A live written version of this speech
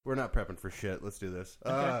We're not prepping for shit. Let's do this.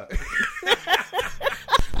 Okay.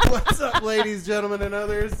 What's up, ladies, gentlemen, and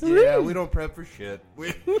others? Yeah, we don't prep for shit.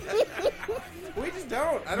 We just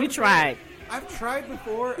don't. You tried. I've tried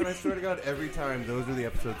before, and I swear to God, every time, those are the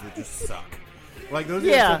episodes that just suck. Like, those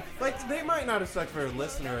are like, they might not have sucked for a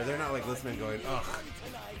listener. They're not, like, listening going, ugh,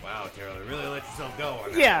 wow, Terrell, you really let yourself go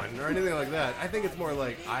on that one, or anything like that. I think it's more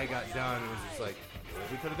like, I got done, and it was just like,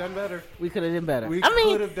 we could have done better. We could have done better. We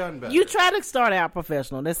could have done better. You try to start out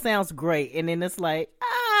professional. That sounds great. And then it's like,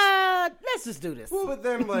 let's just do this. Well, but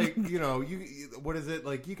then, like, you know, what is it?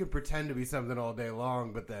 Like, you can pretend to be something all day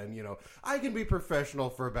long, but then, you know, I can be professional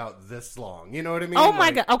for about this long. You know what I mean? Oh,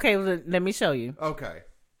 my God. Okay, let me show you. Okay.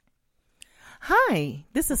 Hi,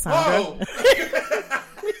 this is Sondra.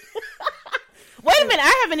 Wait a minute,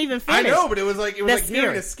 I haven't even finished. I know, but it was like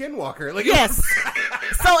hearing a skinwalker. Like, yes.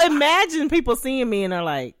 So imagine people seeing me and they're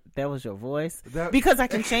like, "That was your voice," because I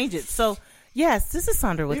can change it. So yes, this is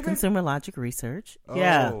Sondra with Consumer Logic Research. Oh,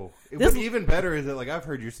 yeah. What's even better is that like I've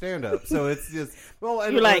heard your stand up, so it's just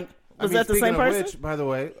and you're like. Was that the same person? Which, by the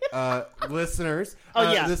way, listeners,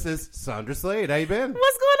 this is Sondra Slade. How you been?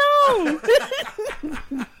 What's going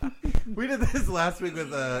on? We did this last week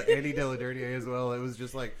with Andy Deladernier as well. It was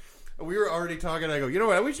just like we were already talking. I go, you know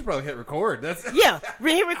what? We should probably hit record. That's hit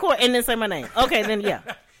record and then say my name. Okay, then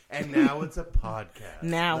And now it's a podcast.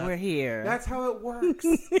 Now we're here. That's how it works.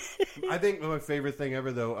 I think my favorite thing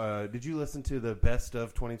ever, though, did you listen to the Best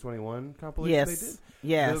of 2021 compilation yes. they did?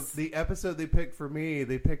 Yes. The episode they picked for me,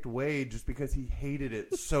 they picked Wade just because he hated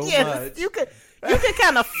it so much. You could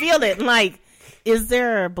kind of feel it. Like, is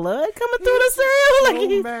there blood coming through the cereal?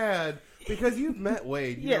 So mad. Because you've met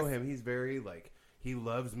Wade. You know him. He's very, like, he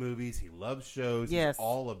loves movies. He loves shows. Yes. He's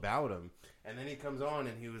all about them. And then he comes on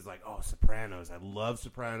and he was like, oh, Sopranos. I love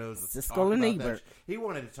Sopranos. Cisco and Ebert. He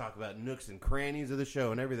wanted to talk about nooks and crannies of the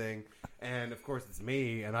show and everything. And, of course, it's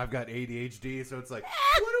me. And I've got ADHD. So it's like,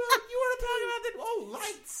 you want to talk about that? Oh,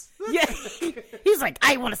 lights. Yeah. He's like,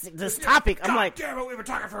 I want to see this topic. I'm like, damn it, we were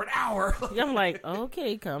talking for an hour. I'm like,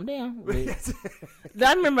 okay, calm down.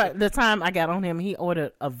 I remember the time I got on him, he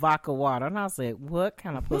ordered a vodka water. And I said, what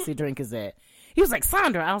kind of pussy drink is that? He was like,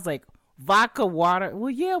 Sondra. I was like, vodka water? Well,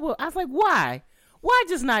 yeah. Well, I was like, why? Why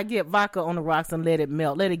just not get vodka on the rocks and let it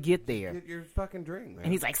melt? Let it get there. Get your fucking drink, man.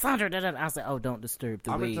 And he's like, Sondra, da, da, da. I was like, oh, don't disturb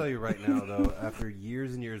the weed. I'm going to tell you right now, though, after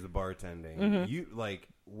years and years of bartending,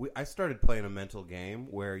 I started playing a mental game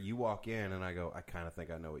where you walk in and I go, I kind of think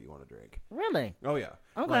I know what you want to drink. Really? Oh, yeah.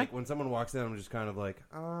 Okay. Like, when someone walks in, I'm just kind of like,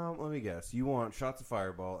 let me guess. You want shots of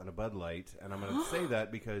Fireball and a Bud Light, and I'm going to say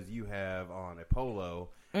that because you have on a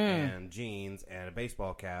polo and jeans and a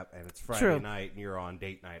baseball cap, and it's Friday night, and you're on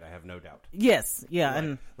date night, I have no doubt. Yes, yeah. Like,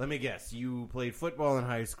 and let me guess. You played football in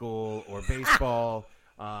high school or baseball.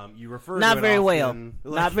 You refer not to it very often.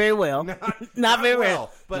 Well. Not very well. Not very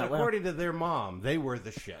well. But according to their mom, they were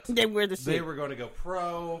the shit. They were the shit. They were going to go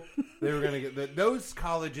pro. They were going to get those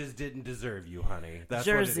colleges didn't deserve you, honey. That's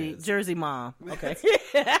Jersey, what it is. Jersey mom. Okay.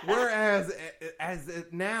 Whereas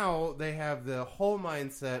now they have the whole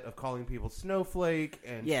mindset of calling people snowflake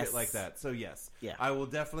and shit like that. So yes, I will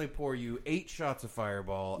definitely pour you 8 shots of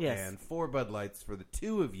Fireball and 4 Bud Lights for the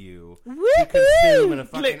 2 of you to consume in a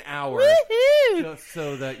fucking hour. Just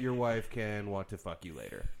so that your wife can want to fuck you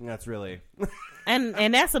later. And that's really...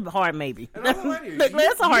 and that's a hard maybe. That's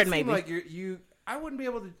a hard maybe. Like I wouldn't be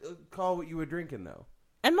able to call what you were drinking, though.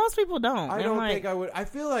 And most people don't. I don't think I would. I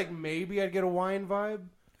feel like maybe I'd get a wine vibe.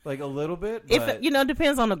 Like a little bit. But if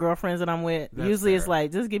depends on the girlfriends that I'm with. Usually it's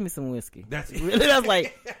like, just give me some whiskey. That's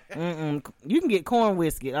like, you can get corn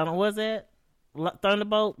whiskey. I don't know, what's that?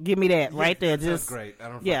 Thunderbolt? Give me that right there. That's great. I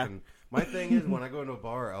don't fucking... My thing is, when I go into a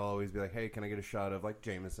bar, I'll always be like, hey, can I get a shot of, like,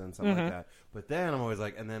 Jameson, something like that. But then I'm always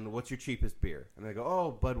like, and then what's your cheapest beer? And they go,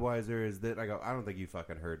 oh, Budweiser is that. I go, I don't think you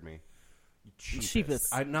fucking heard me.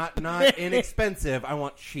 Cheapest. Not inexpensive. I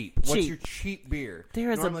want cheap. What's your cheap beer?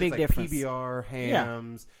 There is Normally a big difference. PBR,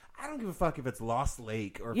 Hams. I don't give a fuck if it's Lost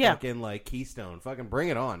Lake or fucking, like, Keystone. Fucking bring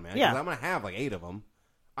it on, man. Because I'm going to have, like, 8 of them.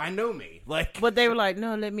 I know me. But they were like,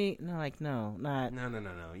 no. No.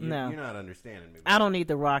 You're not understanding me. I don't need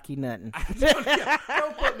the Rocky nothing.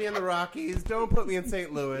 Don't put me in the Rockies. Don't put me in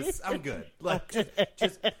St. Louis. I'm good. Like,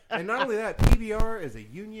 and not only that, PBR is a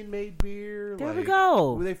union-made beer. There we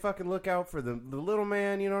go. They fucking look out for the little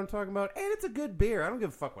man, you know what I'm talking about? And it's a good beer. I don't give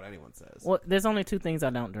a fuck what anyone says. Well, there's only 2 things I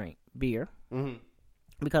don't drink. Beer. Mm-hmm.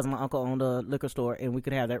 Because my uncle owned a liquor store and we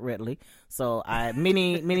could have that readily. So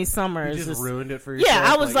many summers. You just ruined it for yourself?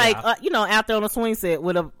 Yeah, I was out there on a swing set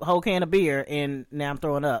with a whole can of beer and now I'm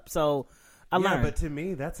throwing up. So I learned. But to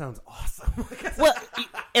me, that sounds awesome. Well,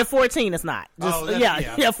 at 14, it's not.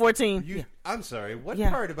 14. I'm sorry. What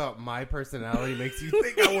part about my personality makes you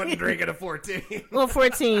think I wouldn't drink at a 14? Well,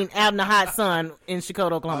 14 out in the hot sun in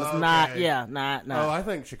Chicotah, Oklahoma. It's not. Oh, I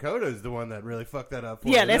think Chicotah is the one that really fucked that up for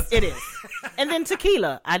me. Yeah, it is. And then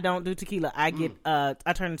tequila. I don't do tequila. I get,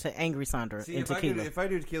 I turn into Angry Sondra in tequila. If I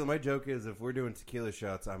do tequila, my joke is if we're doing tequila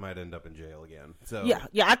shots, I might end up in jail again. So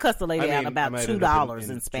Yeah, I cussed the lady out about $2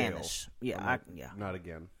 in Spanish. Jail. Not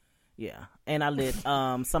again. Yeah, and I lit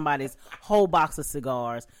somebody's whole box of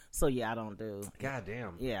cigars. So I don't do. God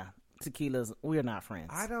damn. Yeah, tequilas. We're not friends.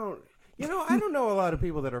 I don't know a lot of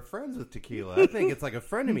people that are friends with tequila. I think it's like a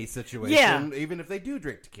frenemy situation, even if they do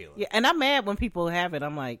drink tequila. Yeah, and I'm mad when people have it.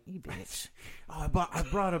 I'm like, you bitch. I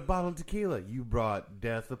brought a bottle of tequila. You brought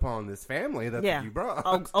death upon this family. That's what you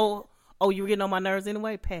brought. Oh, you were getting on my nerves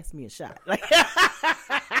anyway? Pass me a shot.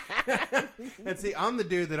 And see, I'm the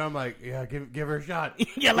dude that I'm like, yeah, give her a shot.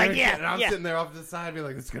 You're like, yeah. And I'm sitting there off to the side being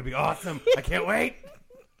like, this is going to be awesome. I can't wait.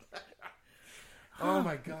 Oh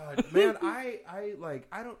my God. Man, I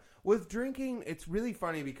don't, with drinking, it's really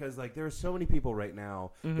funny because like there are so many people right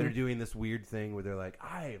now that are doing this weird thing where they're like,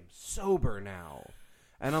 I am sober now.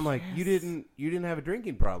 And I'm like, you didn't have a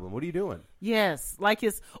drinking problem. What are you doing? Yes. Like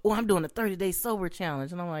I'm doing a 30-day sober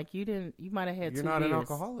challenge. And I'm like, you might have had 2 years. You're not an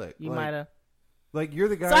alcoholic. You might have. Like, you're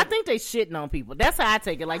the guy. So I think they shitting on people. That's how I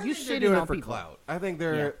take it. Like, you shitting on for people. Clout. I think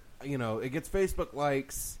they're, it gets Facebook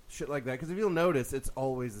likes, shit like that. Because if you'll notice, it's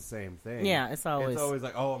always the same thing. Yeah, it's always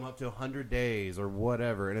like, oh, I'm up to 100 days or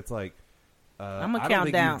whatever. And it's like, I'm going to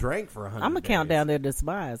count down. You drank for 100 I'm going to count down their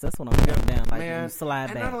despise. That's what I'm counting down. Like, man, slide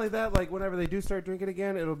and back. not only that, like, whenever they do start drinking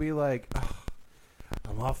again, it'll be like, oh,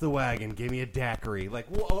 I'm off the wagon. Give me a daiquiri. Like,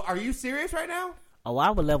 are you serious right now? Oh,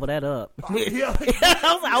 I would level that up. Yeah,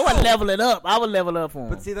 I would level it up. I would level up for them.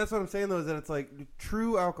 But see, that's what I'm saying, though, is that it's like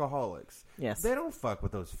true alcoholics. Yes. They don't fuck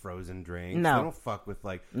with those frozen drinks. No. They don't fuck with,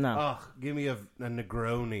 like, give me a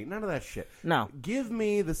Negroni. None of that shit. No. Give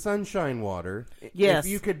me the sunshine water. Yes.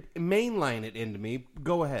 If you could mainline it into me,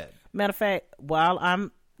 go ahead. Matter of fact, while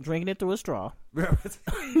I'm drinking it through a straw,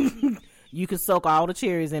 you can soak all the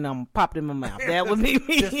cherries in them, pop them in my mouth. That would be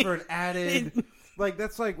me. Just for an added... Like,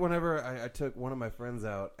 that's like whenever I took one of my friends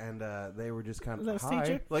out and they were just kind of high.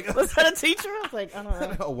 Teacher? Like, was that a teacher? I was like, I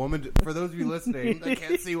don't know. A woman, for those of you listening, that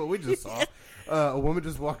can't see what we just saw. A woman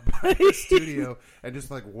just walked by the studio and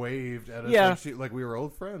just like waved at us. Yeah. Like we were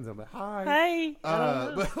old friends. I'm like, hi. Hey.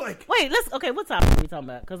 But like. Wait, what topic are we talking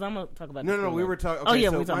about? Because I'm going to talk about No, we were talking. Okay,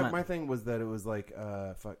 so we talking about. My thing was that it was like,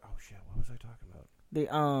 fuck. Oh, shit. What was I talking about?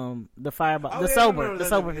 The fireball, the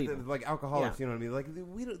sober people, like alcoholics. You know what I mean? Like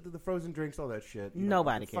the frozen drinks, all that shit.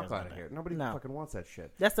 Nobody cares. Fuck out of here. Nobody fucking wants that shit.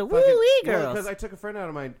 That's the woo-wee girls. Because I took a friend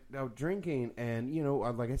out drinking, and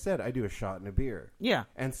like I said, I do a shot and a beer. Yeah.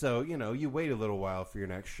 And so you wait a little while for your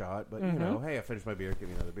next shot, but hey, I finished my beer. Give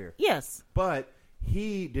me another beer. Yes. But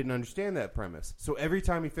he didn't understand that premise. So every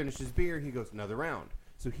time he finished his beer, he goes another round.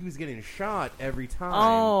 So he was getting a shot every time.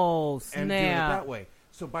 Oh, snap. And doing it that way.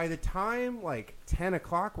 So by the time, like, 10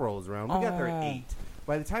 o'clock rolls around, we got there at 8.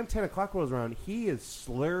 By the time 10 o'clock rolls around, he is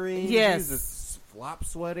slurring. Yes. He's just flop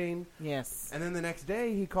sweating. Yes. And then the next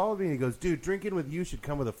day, he called me and he goes, dude, drinking with you should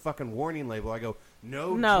come with a fucking warning label. I go,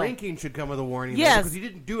 no. Drinking should come with a warning label because you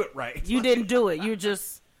didn't do it right. You didn't do it. You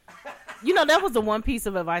just... that was the one piece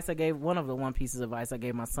of advice I gave, one of the one pieces of advice I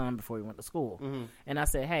gave my son before he went to school. Mm-hmm. And I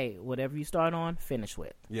said, hey, whatever you start on, finish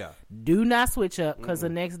with. Yeah. Do not switch up because the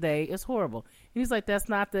next day is horrible. And he's like, that's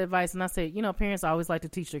not the advice. And I said, parents always like to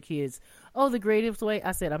teach their kids, the greatest way.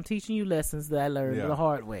 I said, I'm teaching you lessons that I learned the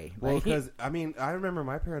hard way. Well, because, I remember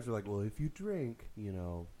my parents were like, well, if you drink,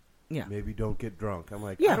 maybe don't get drunk. I'm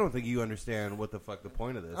like, I don't think you understand what the fuck the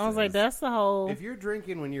point of this is. I was like, that's the whole... If you're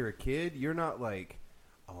drinking when you're a kid, you're not like...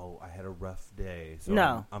 oh, I had a rough day,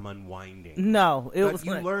 so I'm unwinding. No, you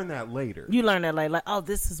learn that later. You learn that later, like,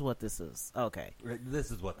 this is what this is. Okay.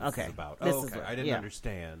 This is what this is about. I didn't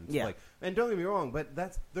understand. Yeah. Like, and don't get me wrong, but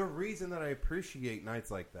that's the reason that I appreciate nights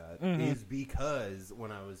like that is because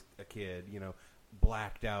when I was a kid,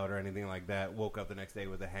 blacked out or anything like that, woke up the next day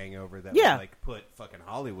with a hangover that would, like, put fucking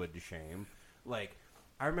Hollywood to shame. Like,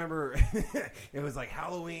 I remember it was like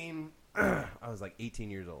Halloween. I was like 18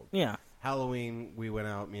 years old. Yeah. Halloween, we went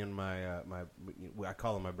out, me and my I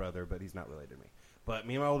call him my brother, but he's not related to me. But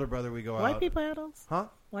me and my older brother, we go out. White people have those? Huh?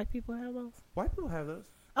 White people have those? White people have those.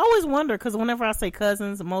 I always wonder, because whenever I say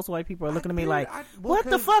cousins, most white people are looking at me like, what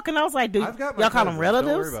the fuck? And I was like, dude, y'all call them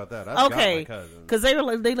relatives? Don't worry about that. I've got my cousins. Because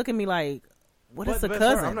they look at me like, what is a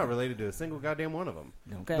cousin? I'm not related to a single goddamn one of them.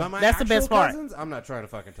 Okay. But my that's the best part. Cousins, I'm not trying to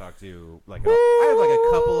fucking talk to. Like, I have like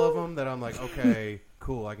a couple of them that I'm like, okay...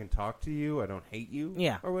 cool, I can talk to you. I don't hate you.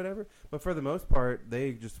 Yeah. Or whatever. But for the most part,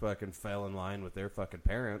 they just fucking fell in line with their fucking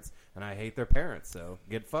parents. And I hate their parents. So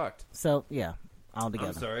get fucked. So, yeah. All together.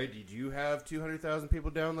 I'm sorry. Did you have 200,000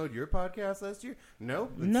 people download your podcast last year? No.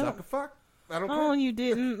 No. Suck a fuck. I don't care. Oh, you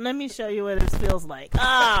didn't? Let me show you what it feels like.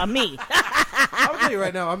 Me. I'll tell you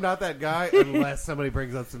right now, I'm not that guy unless somebody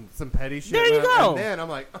brings up some petty shit. There you go. And then I'm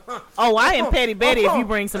like, oh, I am Petty Betty if you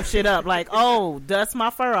bring some shit up. Like, oh, dust my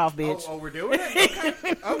fur off, bitch. Oh, we're doing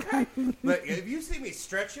it? Okay. But if you see me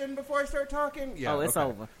stretching before I start talking, yeah. Oh, it's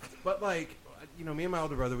over. But, like, you know, me and my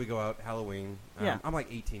older brother, we go out Halloween. Yeah. I'm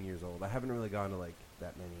like 18 years old. I haven't really gone to, like,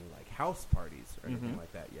 that many, like, house parties or anything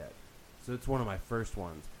like that yet. So it's one of my first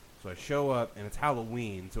ones. So I show up, and it's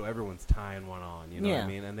Halloween, so everyone's tying one on, you know what I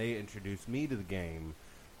mean? And they introduced me to the game,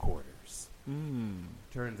 Quarters.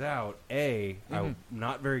 Turns out, A, I'm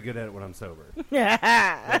not very good at it when I'm sober.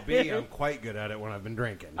 But B, I'm quite good at it when I've been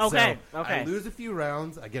drinking. Okay, so okay. I lose a few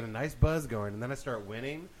rounds, I get a nice buzz going, and then I start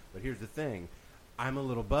winning. But here's the thing. I'm a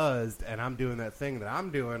little buzzed, and I'm doing that thing that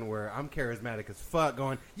I'm doing where I'm charismatic as fuck,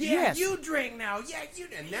 going, yeah, you drink now, yeah, you,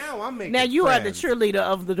 and now I'm making Now you friends. are the cheerleader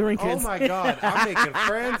of the drinkers. Oh, my God, I'm making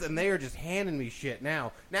friends, and they are just handing me shit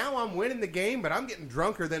now. Now I'm winning the game, but I'm getting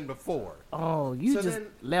drunker than before. Oh, you so just then,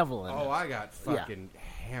 leveling. Oh, I got fucking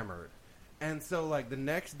hammered. And so, like, the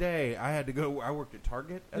next day, I had to go, I worked at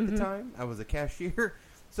Target at the time. I was a cashier.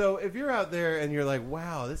 So if you're out there and you're like,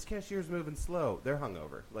 wow, this cashier's moving slow, they're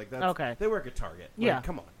hungover. Like that's okay. They work at Target. Like, yeah.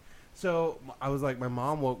 Come on. So I was like, my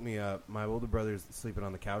mom woke me up. My older brother's sleeping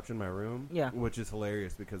on the couch in my room. Yeah. Which is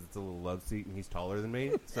hilarious because it's a little love seat and he's taller than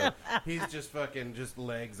me. So he's just fucking just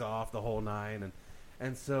legs off the whole nine.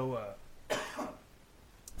 And so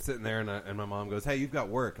sitting there and my mom goes, hey, you've got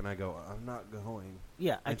work. And I go, I'm not going.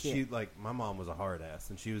 Yeah. And she like, my mom was a hard ass.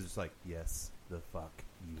 And she was just like, yes, the fuck.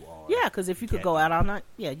 You are. Yeah, because if you could go out all night,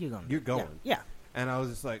 you're going. Yeah. And I was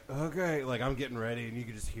just like, okay, like I'm getting ready, and you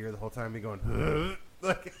could just hear the whole time me going,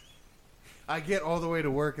 like I get all the way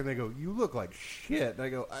to work, and they go, you look like shit. And I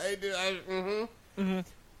go, I do.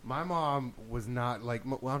 My mom was not like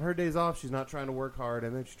on her days off. She's not trying to work hard,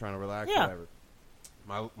 and then she's trying to relax. Yeah.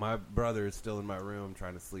 Whatever. My brother is still in my room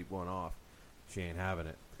trying to sleep one off. She ain't having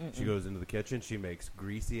it. She goes into the kitchen. She makes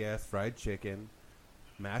greasy ass fried chicken.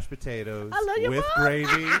 Mashed potatoes with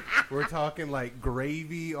gravy. We're talking like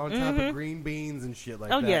gravy on top of green beans and shit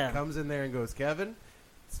like that. Yeah. Comes in there and goes, Kevin,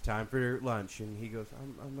 it's time for lunch. And he goes,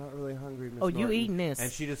 I'm not really hungry, Miss Norton. You eating this?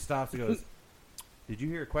 And she just stops and goes, did you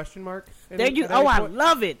hear a question mark? There you go. Oh, I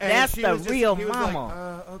love it. And that's the real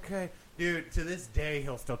mama. Like, okay. Dude, to this day,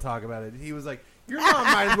 he'll still talk about it. He was like, your mom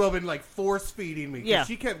might as well have been like force feeding me. Yeah.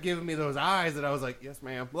 She kept giving me those eyes and I was like, yes,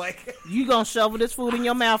 ma'am. Like, you gonna shovel this food in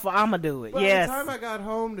your mouth or I'm gonna do it. By yes. the time I got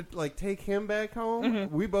home to like take him back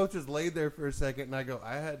home, we both just laid there for a second and I go,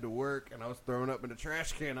 I had to work and I was throwing up in a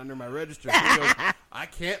trash can under my register. He goes, I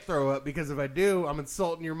can't throw up because if I do, I'm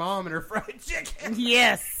insulting your mom and her fried chicken.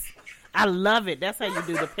 Yes. I love it. That's how you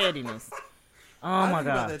do the pettiness. Oh I my think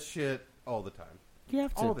God. about that shit all the time. You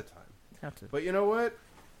have to. All the time. You have to. But you know what?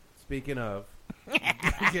 Speaking of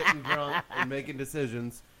getting drunk and making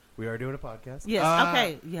decisions, we are doing a podcast. Yes,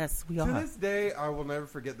 okay. Yes, we are. To this day, I will never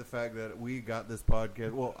forget the fact that we got this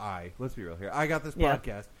podcast. Well, let's be real here. I got this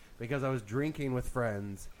podcast because I was drinking with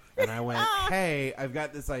friends, and I went, hey, I've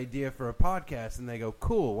got this idea for a podcast. And they go,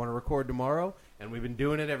 cool, want to record tomorrow? And we've been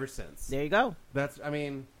doing it ever since. There you go. There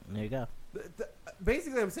you go.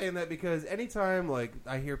 Basically, I'm saying that because anytime, like,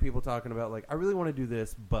 I hear people talking about, like, I really want to do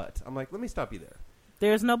this, but I'm like, let me stop you there.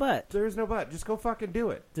 There's no but. There's no but. Just go fucking do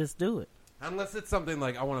it. Just do it. Unless it's something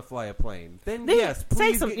like, I want to fly a plane. Then yes,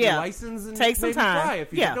 please get your license and take some time. Fly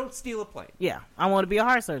if you don't steal a plane. Yeah, I want to be a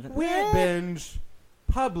heart surgeon. We at Binge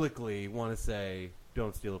publicly want to say,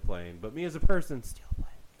 don't steal a plane. But me as a person, steal a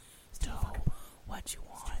plane. Steal what you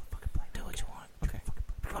want. Do what you want. Okay.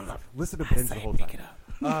 Listen to Binge the whole time. Pick it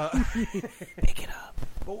up. Pick it up.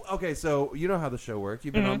 Well, okay, so you know how the show works.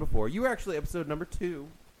 You've been on before. You were actually episode number 2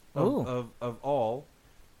 of all.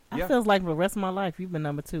 I feels like for the rest of my life you've been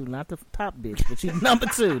number 2, not the top bitch, but you're number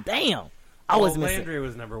 2. Damn. I was missing. Landry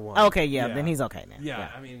was number 1. Okay, then he's okay now. Yeah,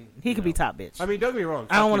 I mean, he could be top bitch. I mean, don't get me wrong.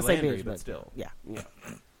 I don't want to say Landry, bitch, but still, yeah.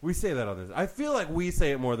 We say that on this. I feel like we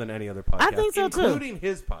say it more than any other podcast. I think so too, including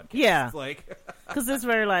his podcast. Yeah, like because it's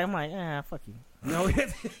very like I'm like, fuck you. No,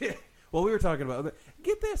 well, we were talking about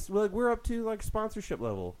get this. We're up to like sponsorship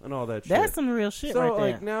level and all that shit. That's some real shit, so, right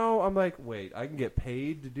there. Like now, I'm like, wait, I can get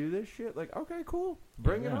paid to do this shit. Like, okay, cool,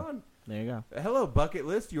 bring it on. There you go. Hello, bucket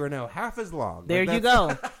list. You are now half as long. There you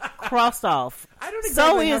go. Crossed off. I don't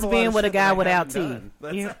exactly so is being with a guy without teeth.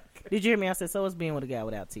 Did you hear me? I said, so is being with a guy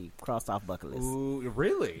without teeth. Crossed off bucket list. Ooh,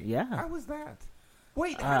 really? Yeah. How was that?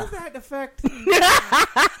 Wait, how does that affect? That's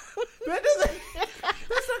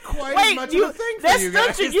not quite as much of a thing for you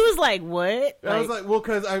guys. You was like, what? I was like, well,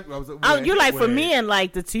 because I was like, you're like, for men,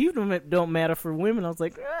 like, the teeth don't matter for women. I was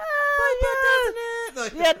like, doesn't it?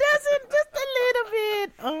 Like, yeah, doesn't just a little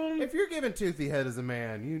bit. If you're given toothy head as a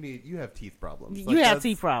man, you have teeth problems. You have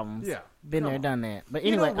teeth problems. Yeah, been there, done that. But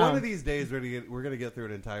anyway, one of these days we're gonna get through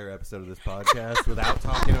an entire episode of this podcast without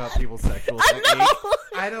talking about people's sexual techniques.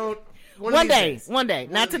 I don't. One day.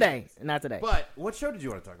 Not today. But what show did you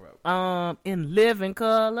want to talk about? In Living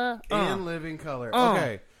Color. In Living Color.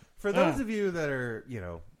 Okay. For those of you that are,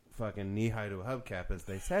 fucking knee high to a hubcap, as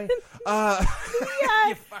they say.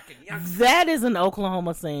 You fucking youngster. That is an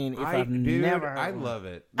Oklahoma scene. I've never heard I love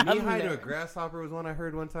it. Knee high to a grasshopper was one I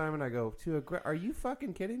heard one time, and I go, are you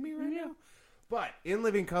fucking kidding me right now? But In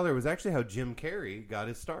Living Color was actually how Jim Carrey got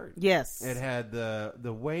his start. Yes. It had the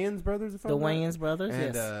Wayans brothers, the Wayans brothers,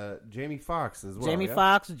 and yes. Jamie Foxx as well. Jamie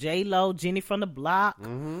Foxx, J-Lo, Jenny from the Block,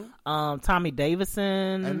 Tommy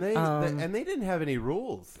Davidson. And they didn't have any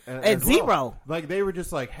rules. At zero. Well. Like, they were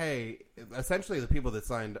just like, hey, essentially the people that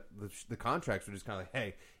signed the contracts were just kind of like,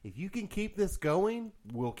 hey, if you can keep this going,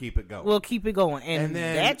 we'll keep it going. And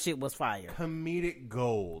then that shit was fire. Comedic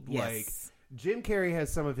gold. Yes. Like, Jim Carrey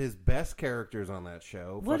has some of his best characters on that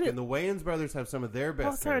show. The Wayans brothers have some of their best.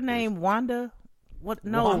 What's characters. Her name? Wanda? What?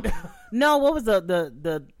 No, Wanda? No. What was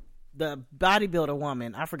the bodybuilder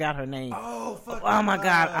woman? I forgot her name. Oh, fuck! Oh my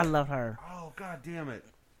god, I love her. Oh, god damn it!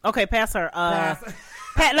 Okay, pass her. Pass.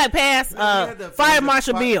 No, Fire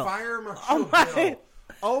Marshal Bill. Fire Marshal Bill.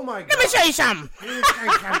 Oh my god! Let me show you something.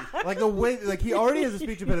 Like the way, like he already has a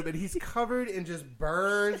speech impediment, but he's covered in just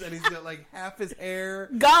burns, and he's got like half his hair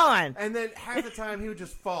gone. And then half the time he would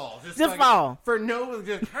just fall, just fall for no,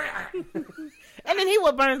 just. And then he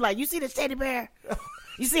would burn like, you see the teddy bear?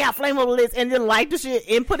 You see how flammable it is, and then light the shit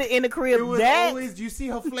and put it in the crib. It was always, do you see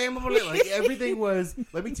how flammable it is? Like, everything was,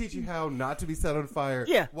 let me teach you how not to be set on fire.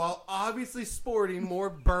 Yeah. While obviously sporting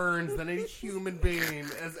more burns than any human being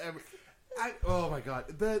has ever. Oh my god!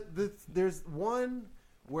 There's one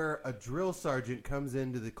where a drill sergeant comes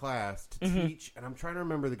into the class to teach, and I'm trying to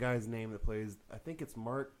remember the guy's name that plays. I think it's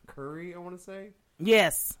Mark Curry. I want to say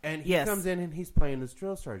yes, and he comes in and he's playing this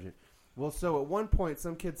drill sergeant. Well, so at one point,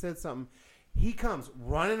 some kid said something. He comes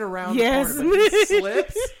running around the corner, but he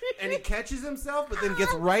slips and he catches himself, but then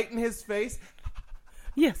gets right in his face.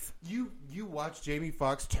 Yes. You watch Jamie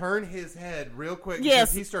Foxx turn his head real quick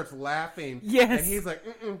because he starts laughing. Yes. And he's like,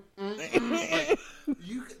 like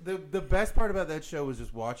the best part about that show was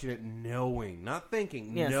just watching it knowing, not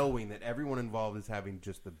thinking, knowing that everyone involved is having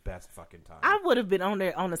just the best fucking time. I would have been on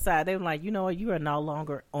there on the side. They were like, you know what, you are no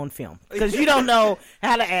longer on film because you don't know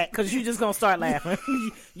how to act because you're just going to start laughing.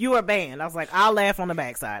 You are banned. I was like, I'll laugh on the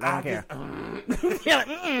backside. I don't care.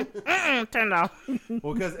 Turn it off.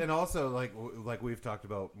 Well, because, and also like we've talked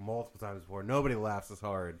about multiple times before, nobody laughs as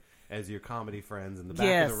hard as your comedy friends in the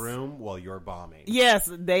back of the room while you're bombing. Yes,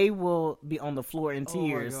 they will be on the floor in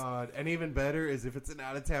tears. Oh my god! And even better is if it's an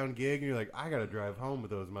out of town gig and you're like, I gotta drive home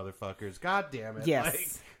with those motherfuckers. God damn it!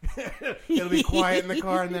 Yes, like, it'll be quiet in the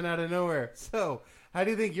car and then out of nowhere. So, how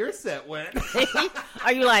do you think your set went?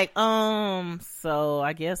 Are you like, so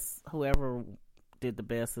I guess whoever did the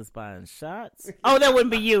best is buying shots? Oh, that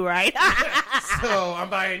wouldn't be you, right? So I'm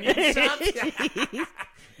buying you shots.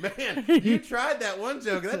 Man, you tried that one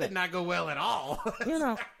joke. That did not go well at all. You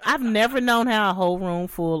know, I've never known how a whole room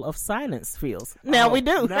full of silence feels. Now we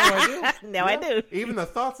do. Now I do. I do. Even the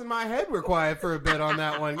thoughts in my head were quiet for a bit on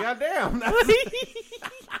that one. Goddamn.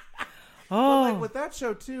 But like with that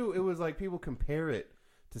show, too, it was like people compare it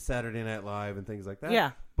to Saturday Night Live and things like that.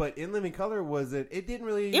 Yeah. But In Living Color it didn't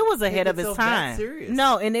really. It was ahead of its time. Serious.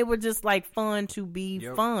 No, and it was just like fun to be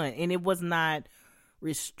fun. And it was not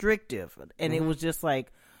restrictive. And it was just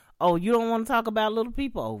like, oh, you don't want to talk about little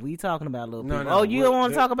people? Oh, we talking about little people. No, you don't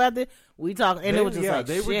want to talk about this? We talking. And it was just like,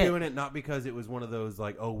 they were doing it not because it was one of those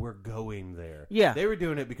like, oh, we're going there. Yeah. They were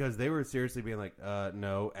doing it because they were seriously being like,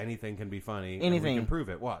 no, anything can be funny. Anything. And we can prove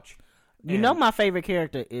it. Watch. You know my favorite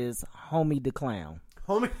character is Homie the Clown.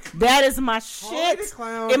 Homie, that is my shit. The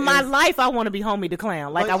Clown in my life, I want to be Homie the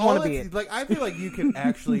Clown. Like I want to be it. Like I feel like you can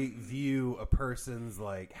actually view a person's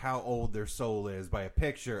like how old their soul is by a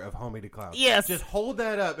picture of Homie the Clown. Yes. Just hold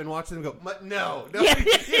that up and watch them go. No. Yeah.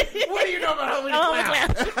 What do you know about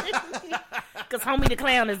Homie the Clown? Because Homie the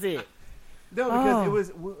Clown is it. No,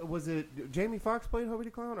 because was it Jamie Foxx played Homie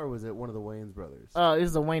the Clown or was it one of the Wayans brothers? It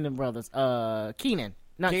was the Wayans brothers. Keenan.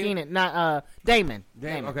 Not Keenan, not Damon.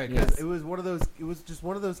 Okay, because it was one of those. It was just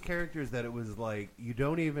one of those characters that it was like you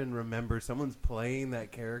don't even remember someone's playing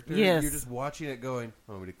that character. Yes. You're just watching it, going,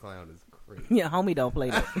 "Homie the Clown is great. Yeah, homie don't play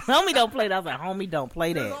that. Homie don't play that. I was like, homie don't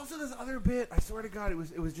play that. There's also this other bit. I swear to God, it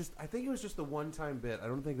was just. I think it was just the one time bit. I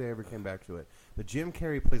don't think they ever came back to it. But Jim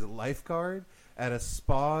Carrey plays a lifeguard at a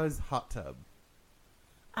spa's hot tub.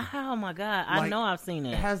 Oh my God! I know I've seen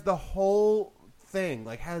it. It has the whole thing,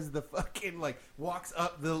 like has the fucking like walks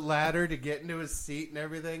up the ladder to get into his seat and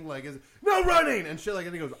everything, like is no running and shit, like,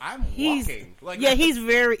 and he goes, I'm walking. Like, yeah, he's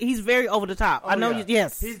very over the top. I know.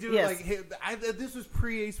 Yes, he's doing like this was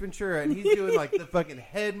pre Ace Ventura, and he's doing like the fucking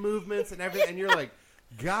head movements and everything, and you're like,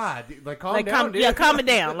 God, like calm down, dude. Yeah, calm it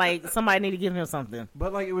down. Like somebody need to give him something.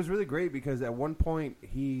 But like it was really great because at one point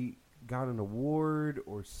he got an award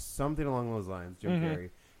or something along those lines, Jim Carrey.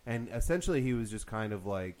 And essentially, he was just kind of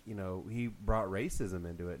like, you know, he brought racism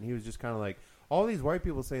into it. And he was just kind of like, all these white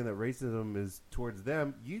people saying that racism is towards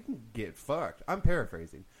them, you can get fucked. I'm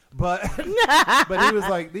paraphrasing. But but he was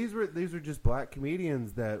like, these were just black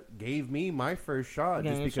comedians that gave me my first shot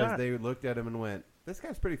just because they looked at him and went, this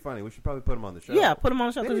guy's pretty funny. We should probably put him on the show. Yeah, put him on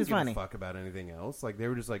the show because he's funny. They didn't give a fuck about anything else. Like, they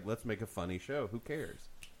were just like, let's make a funny show. Who cares?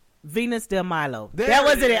 Venus Del Milo. That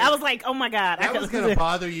wasn't it. I was like, oh my God. That was going to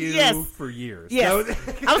bother you for years. Yes.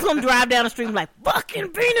 I was going to drive down the street and be like,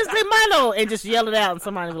 fucking Venus Del Milo, and just yell it out, and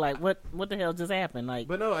somebody would be like, what the hell just happened? Like,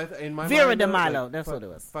 but no, in my Vera mind, Del Milo, like, that's what it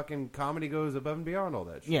was. Fucking comedy goes above and beyond all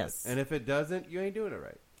that shit. Yes. And if it doesn't, you ain't doing it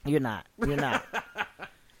right. You're not.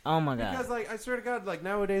 Oh my God. Because like, I swear to God, like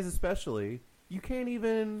nowadays especially, you can't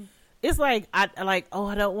even... It's like, I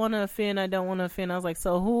don't want to offend. I was like,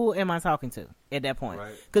 so who am I talking to at that point?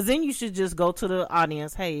 Because then you should just go to the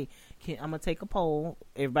audience. Hey, I'm going to take a poll.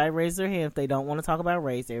 Everybody raise their hand if they don't want to talk about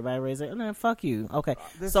race. Everybody raise their hand. And then fuck you. Okay.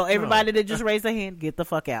 So everybody that just raised their hand, get the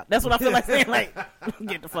fuck out. That's what I feel like saying. Like,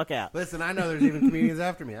 get the fuck out. Listen, I know there's even comedians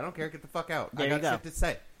after me. I don't care. Get the fuck out. I got shit to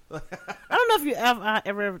say. I don't know if I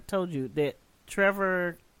ever told you that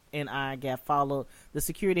Trevor and I got followed. The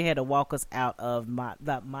security had to walk us out of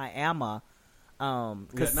the Miami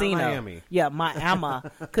casino. Miami. Yeah, Miami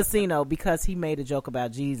casino because he made a joke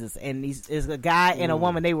about Jesus. And is a guy and a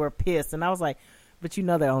woman. They were pissed, and I was like, but you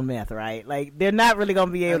know they're on meth, right? Like they're not really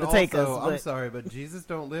gonna be able to take us. I'm sorry, but Jesus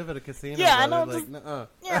don't live at a casino. Yeah, I know. Like,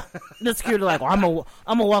 yeah. The security like, well, I'm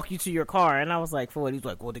gonna walk you to your car, and I was like, for what? He's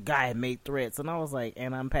like, well, the guy had made threats, and I was like,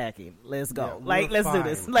 and I'm packing. Let's go. Yeah, like, let's do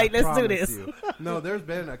this. Like, let's do this. No, there's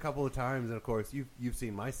been a couple of times, and of course, you've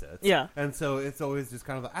seen my sets. Yeah, and so it's always just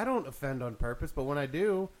kind of like, I don't offend on purpose, but when I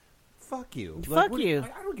do. Fuck you. Fuck you.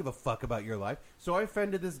 I don't give a fuck about your life. So I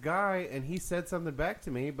offended this guy, and he said something back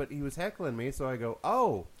to me, but he was heckling me, so I go,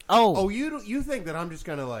 oh, you think that I'm just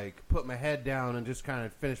going to, like, put my head down and just kind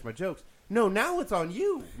of finish my jokes. No, now it's on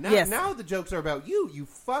you. Now the jokes are about you, you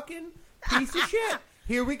fucking piece of shit.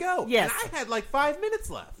 Here we go. Yes. And I had, like, 5 minutes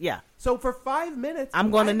left. Yeah. So for 5 minutes, I'm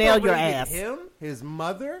going to nail your ass. Him, his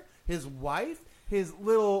mother, his wife, his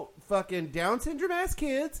little fucking Down syndrome-ass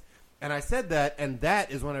kids. And I said that, and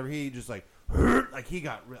that is whenever he just like he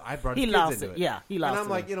got. I brought his kids into it. Yeah, he lost it. And I'm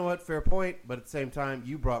like, you know what? Fair point. But at the same time,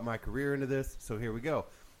 you brought my career into this, so here we go.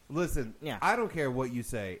 Listen, I don't care what you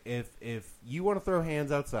say. If you want to throw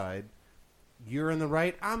hands outside, you're in the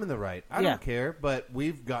right. I'm in the right. I don't care. But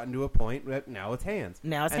we've gotten to a point that now it's hands.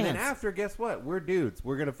 And then after, guess what? We're dudes.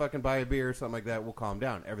 We're gonna fucking buy a beer or something like that. We'll calm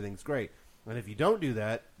down. Everything's great. And if you don't do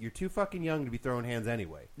that, you're too fucking young to be throwing hands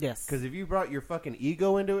anyway. Yes. Because if you brought your fucking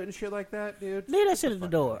ego into it and shit like that, dude. Leave that shit at the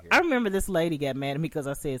door. I remember this lady got mad at me because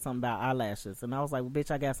I said something about eyelashes. And I was like, well, bitch,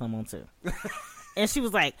 I got some on too. And she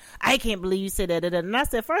was like, I can't believe you said that. And I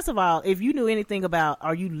said, first of all, if you knew anything about,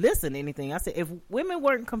 or you listened to anything, I said, if women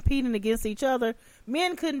weren't competing against each other,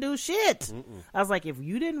 men couldn't do shit. Mm-mm. I was like, if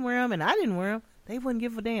you didn't wear them and I didn't wear them, they wouldn't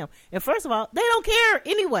give a damn. And first of all, they don't care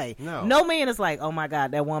anyway. No man is like, oh my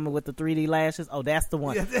God, that woman with the 3D lashes. Oh, that's the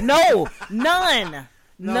one. No, none.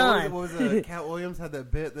 None. What was it? Cat Williams had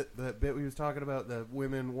that bit we was talking about, the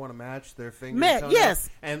women want to match their fingers. Yes.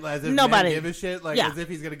 And as if nobody men give a shit, like as if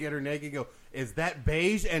he's going to get her naked and go, is that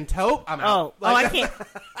beige and taupe? I'm out. I can't.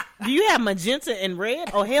 Do you have magenta and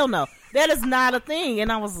red? Oh, hell no. That is not a thing.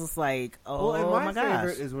 And I was just like, oh, well, and my gosh.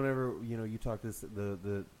 favorite is whenever, you talk this,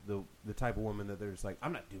 the type of woman that they're just like,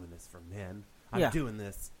 I'm not doing this for men. I'm doing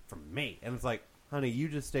this for me. And it's like, honey, you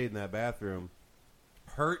just stayed in that bathroom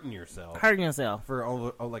hurting yourself for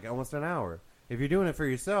almost an hour. If you're doing it for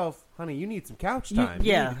yourself, honey, you need some couch time.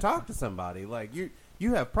 You need to talk to somebody. Like,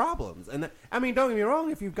 you have problems. And I mean, don't get me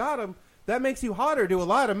wrong, if you've got them, that makes you hotter to a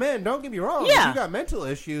lot of men. Don't get me wrong. If you got mental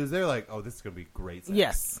issues, they're like, oh, this is going to be great sex.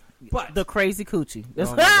 Yes. But the crazy coochie.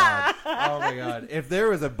 Oh my God. If there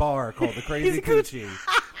was a bar called the Crazy Coochie,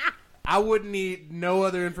 I wouldn't need no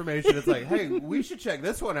other information. It's like, hey, we should check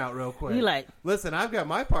this one out real quick. You like, listen, I've got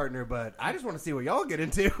my partner, but I just want to see what y'all get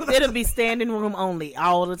into. It'll be standing room only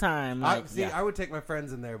all the time. Like, I would take my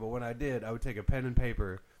friends in there, but when I did, I would take a pen and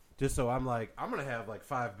paper. Just so I'm like, I'm going to have like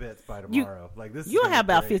 5 bits by tomorrow. You'll have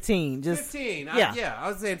about 15. Just 15. I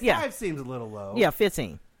was saying 5 seems a little low. Yeah,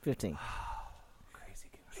 15. Crazy.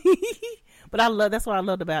 But that's what I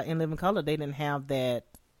loved about In Living Color. They didn't have that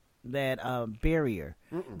barrier.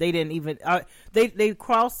 Mm-mm. They didn't even, they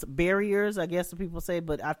crossed barriers, I guess people say,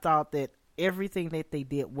 but I thought that everything that they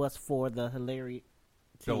did was for the hilarity.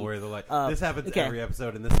 Don't worry, the light. This happens every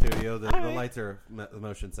episode in the studio. The lights are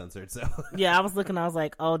motion censored. So yeah, I was looking. I was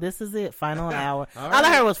like, "Oh, this is it, final hour." All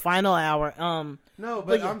I heard was final hour. No,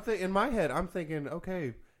 but in my head, I'm thinking,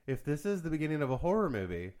 okay, if this is the beginning of a horror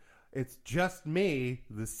movie, it's just me,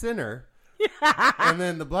 the sinner, and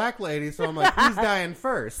then the black lady. So I'm like, who's dying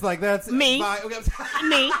first? Like that's me.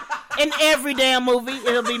 Me. In every damn movie,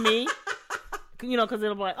 it'll be me. Because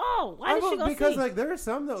it'll be like, oh, why did she go because, see? like, there are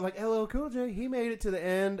some, though, like LL Cool J, he made it to the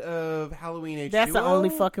end of Halloween H2O. That's the only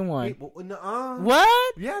fucking one.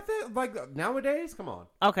 What? Yeah, like, nowadays? Come on.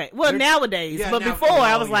 Okay, well, nowadays. Yeah, but before,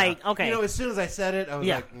 I was like, okay. As soon as I said it, I was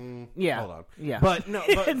like, hold on. Yeah. But,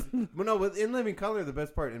 with In Living Color, the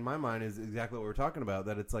best part in my mind is exactly what we're talking about,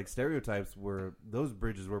 that it's like stereotypes where those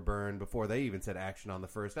bridges were burned before they even said action on the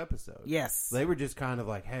first episode. Yes. They were just kind of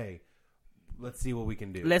like, hey, let's see what we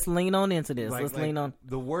can do. Let's lean on into this. Let's lean on.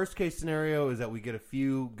 The worst case scenario is that we get a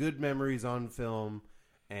few good memories on film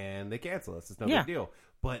and they cancel us. It's no big deal.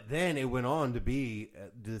 But then it went on to be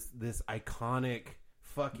this iconic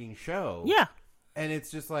fucking show. Yeah. And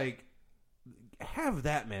it's just like, have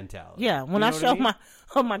that mentality. Yeah. When I show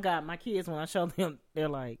my God, my kids, when I show them, they're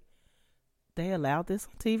like, they allowed this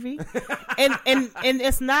on TV? and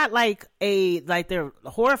it's not like they're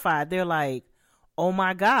horrified. They're like, oh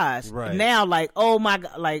my gosh! Right. Now, like, oh my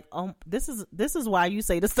god, like, this is why you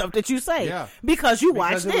say the stuff that you say, because you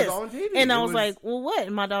watch this. On TV. And I was like, well, what?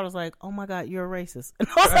 And my daughter's like, oh my god, you're a racist. And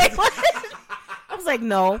I was like, what? I was like,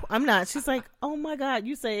 no, I'm not. She's like, oh my god,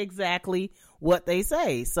 you say exactly what they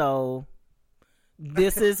say. So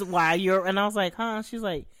this is why you're. And I was like, huh? She's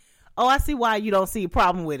like, oh, I see why you don't see a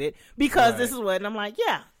problem with it, because this is what. And I'm like,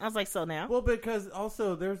 yeah. I was like, so now, well, because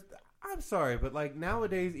also there's. I'm sorry, but like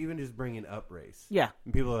nowadays, even just bringing up race. Yeah.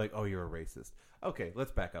 And people are like, oh, you're a racist. Okay,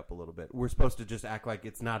 let's back up a little bit. We're supposed to just act like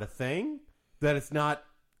it's not a thing? That it's not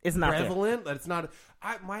prevalent? That it's not...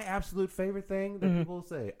 my absolute favorite thing that people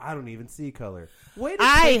say, I don't even see color. Way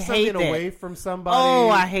to take something away from somebody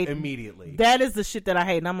I hate immediately. That is the shit that I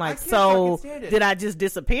hate. And I'm like, so did I just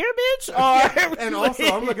disappear, bitch? Or and also,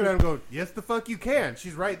 I'm looking at him going, yes, the fuck you can.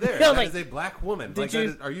 She's right there. That is a black woman.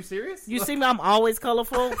 Are you serious? You see me? I'm always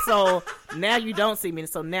colorful. So now you don't see me.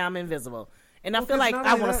 So now I'm invisible. And I feel like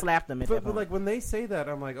I want to slap them at that point. But like when they say that,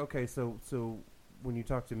 I'm like, okay, so when you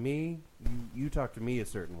talk to me, you talk to me a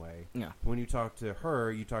certain way. Yeah. When you talk to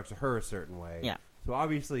her, you talk to her a certain way. Yeah. So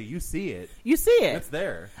obviously you see it. You see it. It's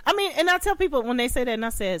there. I mean, and I tell people when they say that, and I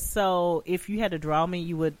said, so if you had to draw me,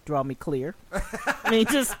 you would draw me clear. I mean,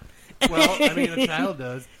 just. Well, I mean, a child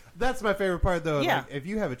does. That's my favorite part, though. Yeah. Like, if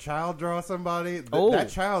you have a child draw somebody, that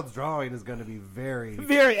child's drawing is going to be very,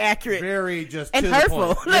 very accurate, very just and to hurtful.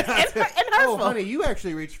 The point. and hurtful. Oh, honey, you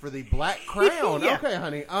actually reached for the black crown. Yeah. Okay,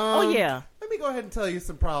 honey. Oh yeah. Let me go ahead and tell you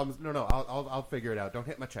some problems. No, I'll figure it out. Don't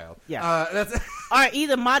hit my child. Yeah. That's all right.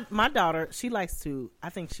 Either my daughter, she likes to. I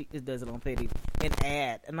think she does it on Petty and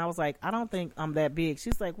add. And I was like, I don't think I'm that big.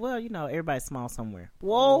 She's like, well, everybody's small somewhere.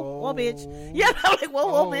 Whoa, bitch. Yeah. I'm like,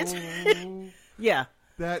 whoa, bitch. Yeah.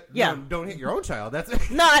 Don't hit your own child.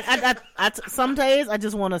 That's no. I some days I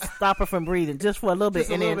just want to stop her from breathing just for a little bit,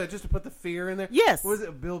 just to put the fear in there. Yes. What is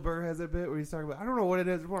it? Bill Burr has a bit where he's talking about. I don't know what it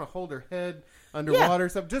is. We want to hold her head underwater or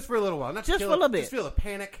something, just for a little while, not just for a little bit. Just feel the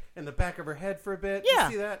panic in the back of her head for a bit. Yeah.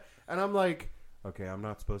 You see that? And I'm like, okay, I'm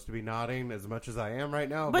not supposed to be nodding as much as I am right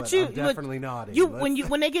now, but I'm definitely nodding.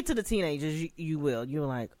 When they get to the teenagers, you will. You're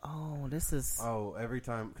like, oh, this is. Oh, every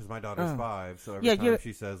time, because my daughter's 5, so every time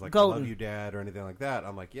she says like, "I love you, Dad," or anything like that,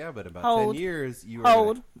 I'm like, yeah, but about 10 years, you are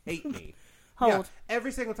gonna hate me. Yeah,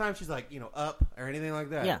 every single time she's like, up or anything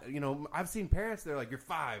like that. Yeah. I've seen parents, they're like, you're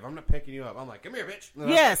 5, I'm not picking you up. I'm like, come here, bitch.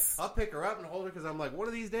 Yes. I'll pick her up and hold her because I'm like, one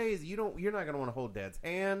of these days, you're not going to want to hold Dad's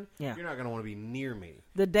hand. Yeah. You're not going to want to be near me.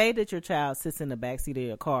 The day that your child sits in the backseat of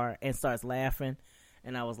your car and starts laughing,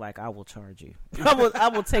 and I was like, I will charge you. I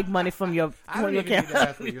will take money from your I don't even need to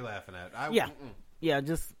ask what you're laughing at. I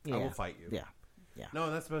will fight you. Yeah. Yeah.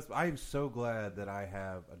 No, that's the best. I am so glad that I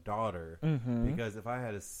have a daughter because if I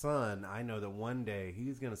had a son, I know that one day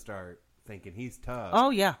he's going to start thinking he's tough. Oh,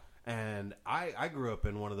 yeah. And I grew up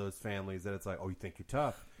in one of those families that it's like, oh, you think you're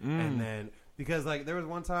tough. And then, because like there was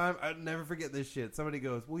one time, I'd never forget this shit. Somebody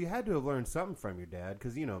goes, well, you had to have learned something from your dad.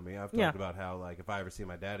 Because you know me, I've talked about how like if I ever see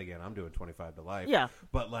my dad again, I'm doing 25 to life. Yeah.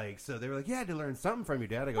 But like, so they were like, yeah, I had to learn something from your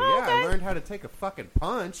dad. I go, I learned how to take a fucking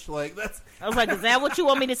punch. Like that's. I was like, is that what you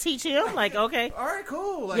want me to teach him? Like, okay. All right,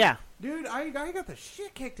 cool. Like, dude, I got the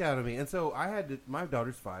shit kicked out of me. And so I had to, my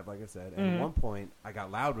daughter's 5, like I said. And at one point, I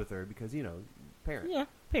got loud with her because, you know, parent. Yeah,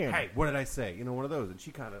 parent. Hey, what did I say? You know, one of those. And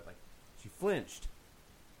she kind of like, she flinched.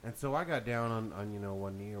 And so I got down on, you know,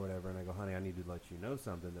 one knee or whatever. And I go, honey, I need to let you know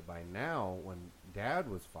something. That by now, when Dad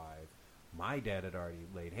was 5, my dad had already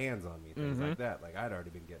laid hands on me. Things like that. Like, I'd already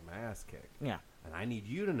been getting my ass kicked. Yeah. And I need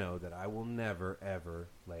you to know that I will never, ever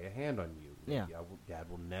lay a hand on you. Yeah. Dad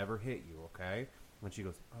will never hit you, okay? And she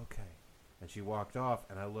goes, okay. And she walked off,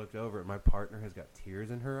 and I looked over, and my partner has got tears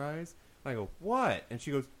in her eyes. And I go, what? And she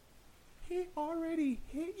goes, he already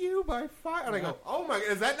hit you by 5. And I go, oh my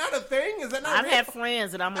God, is that not a thing? Is that not I've had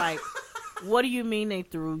friends, and I'm like, what do you mean they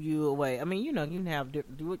threw you away? I mean, you know, you have,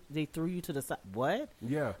 they threw you to the side. What?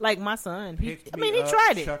 Yeah. Like my son, he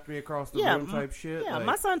tried it. Chucked me across the room type shit. Yeah, like,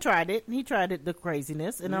 my son tried it. He tried it, the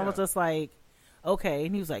craziness. And I was just like, okay.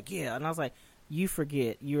 And he was like, yeah. And I was like, you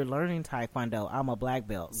forget, you're learning Taekwondo. I'm a black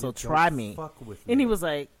belt, so try me. Fuck with me. And he was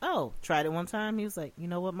like, oh, tried it one time. He was like, you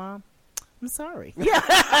know what, Mom? I'm sorry.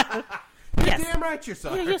 Yeah. You're damn right you're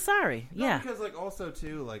sorry. Yeah, you're sorry. No, because, like, also,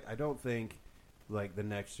 too, like, I don't think, like, the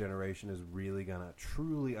next generation is really going to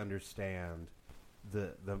truly understand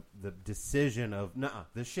the decision of, nah,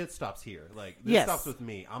 this shit stops here. Like, this stops with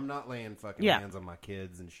me. I'm not laying fucking hands on my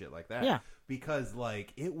kids and shit like that. Yeah. Because,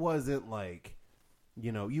 like, it wasn't, like,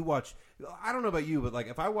 you know, you watch, I don't know about you, but like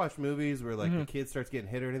if I watch movies where like the kid starts getting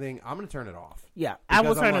hit or anything, I'm going to turn it off. Yeah, I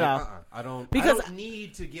will turn it off. I don't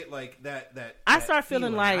need to get like that I start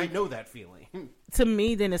feeling like, I know that feeling. To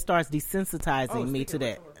me, then it starts desensitizing me to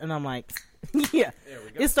that. And I'm like, yeah,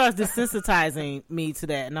 it starts desensitizing me to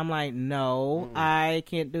that. And I'm like, no, I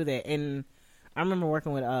can't do that. And I remember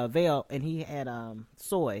working with Vale, and he had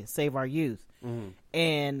Soy, Save Our Youth.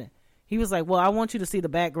 And he was like, well, I want you to see the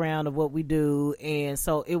background of what we do. And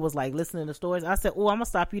so it was like listening to stories. I said, oh, I'm going to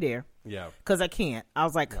stop you there. Yeah. Because I can't. I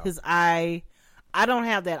was like, because I don't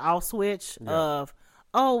have that off switch of,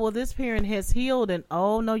 oh, well, this parent has healed. And,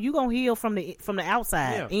 oh, no, you're going to heal from the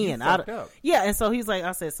outside in. Yeah. And so he's like,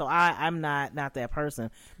 I said, so I'm not that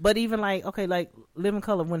person. But even like, okay, like Living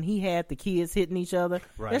Color, when he had the kids hitting each other,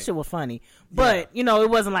 that shit was funny. But, you know, it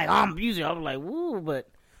wasn't like, oh, I'm abusing. I was like, woo, but.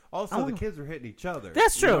 Also, the kids were hitting each other.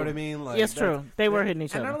 That's true. You know what I mean? Like, it's true. They were hitting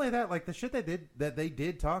each other. And not only that, like the shit that they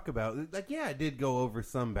did talk about, like it did go over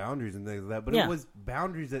some boundaries and things like that, but it was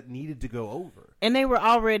boundaries that needed to go over. And they were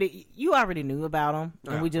you already knew about them,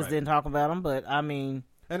 and we just didn't talk about them. But I mean,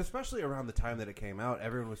 and especially around the time that it came out,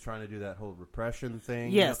 everyone was trying to do that whole repression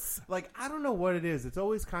thing. Yes. You know? Like, I don't know what it is. It's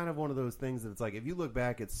always kind of one of those things that it's like, if you look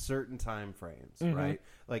back at certain time frames, right?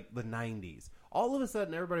 Like the 90s. All of a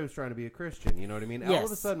sudden, everybody was trying to be a Christian. You know what I mean? Yes. All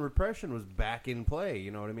of a sudden, repression was back in play. You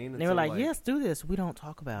know what I mean? And they were like, yes, do this. We don't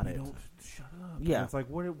talk about it. Don't shut up. Yeah. And it's like,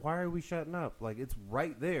 why are we shutting up? Like, it's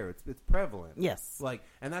right there. It's prevalent. Yes. Like,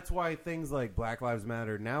 and that's why things like Black Lives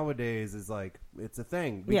Matter nowadays is like, it's a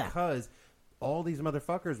thing. Because all these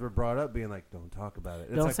motherfuckers were brought up being like, don't talk about it.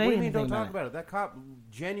 It's don't like, say what do you mean don't talk about it? That cop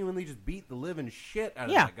genuinely just beat the living shit out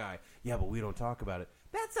of that guy. Yeah, but we don't talk about it.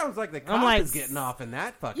 That sounds like the cop is getting off in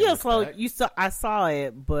that fucking respect. I saw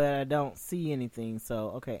it, but I don't see anything. So,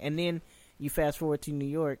 okay. And then you fast forward to New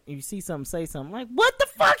York, and you see something, say something. Like, what the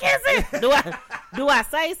fuck is it? Do I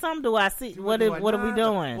say something? Do I see? What are we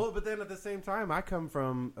doing? Well, but then at the same time, I come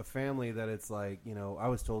from a family that it's like, you know, I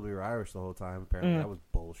was told we were Irish the whole time. Apparently that was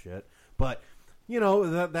bullshit. But you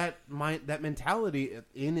know, that mentality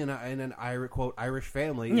in an Irish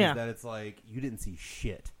family is that it's like, you didn't see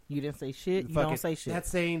shit. You didn't say shit. You don't say shit. That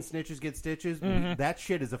saying, snitches get stitches, that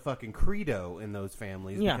shit is a fucking credo in those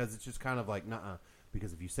families because it's just kind of like, nuh-uh.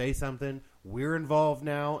 Because if you say something, we're involved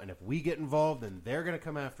now, and if we get involved, then they're going to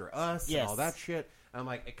come after us and all that shit. And I'm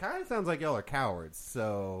like, it kind of sounds like y'all are cowards,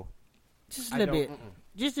 so... Just a little bit.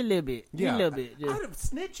 Just a little bit. Yeah. A little bit. Out of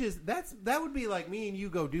snitches, that would be like me and you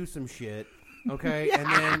go do some shit... Okay, and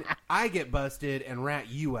then I get busted and rat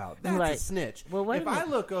you out. That's a snitch. Well, if I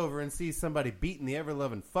look over and see somebody beating the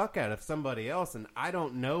ever-loving fuck out of somebody else and I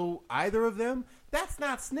don't know either of them, that's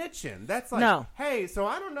not snitching. That's like, hey, so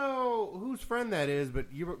I don't know whose friend that is,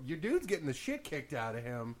 but your dude's getting the shit kicked out of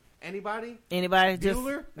him. Anybody?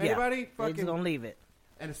 Bueller? Anybody? Fucking just don't leave it.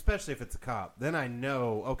 And especially if it's a cop. Then I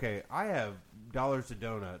know, okay, I have dollars to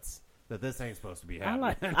donuts that this ain't supposed to be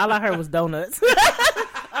happening. All I heard was donuts.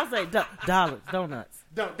 I was like, donuts.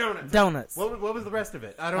 Donuts. What was the rest of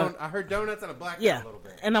it? I heard donuts and a black a little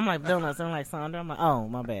bit. And I'm like, donuts. And I'm like, Sondra. I'm like, oh,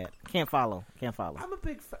 my bad. Can't follow. I'm a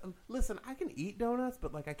big listen, I can eat donuts,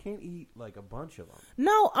 but like I can't eat like a bunch of them.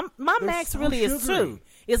 No, my max really sugary. Is 2.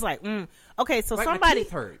 It's like, okay, so like somebody,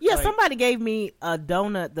 somebody gave me a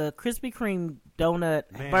donut, the Krispy Kreme donut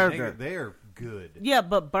burger. They're good. Yeah,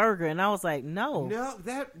 but burger, and I was like, no,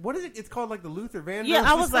 what is it? It's called like the Luther Vandross. Yeah,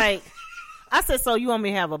 I was like. I said, so you want me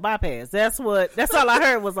to have a bypass? That's all I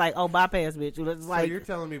heard was like, oh, bypass, bitch. It's like, so you're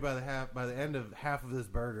telling me by the end of half of this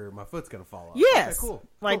burger, my foot's going to fall off. Yes. Okay, cool.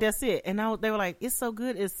 Like, that's it. And they were like, it's so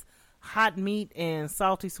good. It's hot meat and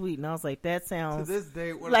salty sweet. And I was like, that sounds to this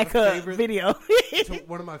day, like a video.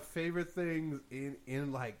 One of my favorite things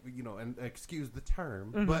in like, and excuse the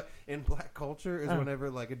term, but in black culture is whenever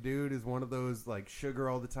like a dude is one of those like sugar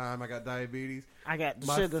all the time. I got diabetes. I got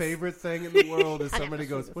my sugars. Favorite thing in the world is somebody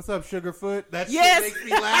goes, "What's up, Sugarfoot?" That shit makes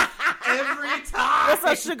me laugh every time.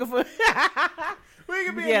 What's up, Sugarfoot? We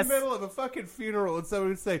could be in the middle of a fucking funeral and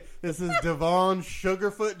somebody would say, "This is Devon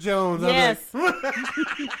Sugarfoot Jones." Yes.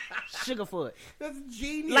 Sugarfoot. That's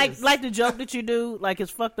genius. Like the joke that you do, like it's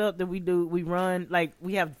fucked up that we run, like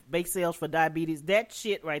we have bake sales for diabetes. That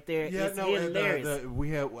shit right there is hilarious.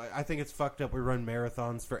 I think it's fucked up. We run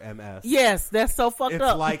marathons for MS. Yes, that's so fucked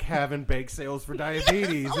up. It's like having bake sales for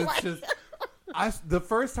diabetes. It's just... the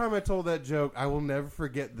first time I told that joke, I will never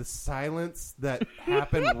forget the silence that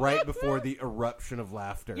happened right before the eruption of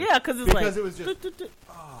laughter. Yeah, because it was just,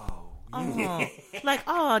 like,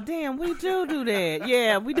 oh, damn, we do that.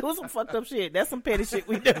 Yeah, we do some fucked up shit. That's some petty shit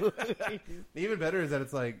we do. Even better is that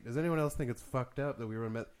it's like, does anyone else think it's fucked up that we were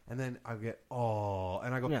met? And then I get,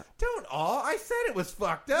 and I go, don't I said it was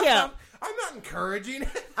fucked up. Yeah. I'm not encouraging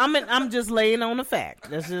it. I'm just laying on the fact.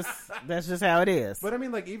 That's just how it is. But I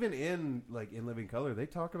mean, like, even in Living Color, they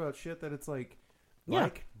talk about shit that it's like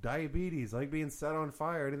diabetes, like being set on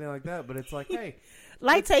fire, anything like that. But it's like, hey,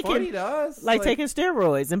 like taking taking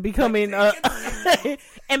steroids and becoming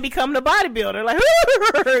and becoming a bodybuilder. Like,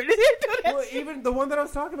 well, even the one that I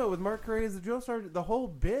was talking about with Mark Curry as the drill sergeant, the whole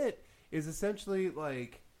bit is essentially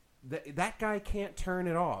like that guy can't turn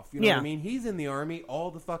it off. You know what I mean? He's in the Army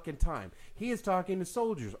all the fucking time. He is talking to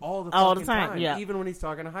soldiers all the fucking time. Yeah. Even when he's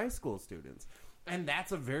talking to high school students. And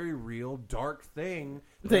that's a very real, dark thing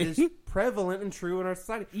that is prevalent and true in our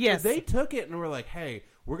society. Yes. But they took it and were like, hey,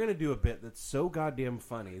 we're going to do a bit that's so goddamn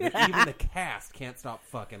funny that even the cast can't stop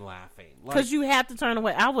fucking laughing. Because you have to turn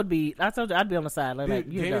away. I told you, I'd be on the side. Like,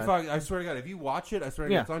 Jamie Foxx, I swear to God, if you watch it, I swear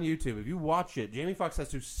to God, it's on YouTube. If you watch it, Jamie Foxx has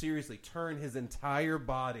to seriously turn his entire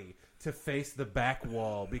body to face the back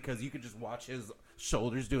wall because you could just watch his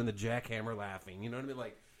shoulders doing the jackhammer laughing. You know what I mean?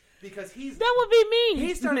 Like, because that would be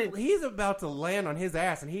me. He's about to land on his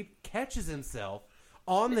ass, and he catches himself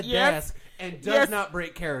on the desk and does not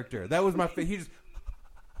break character. That was my he just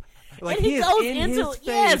like he is in his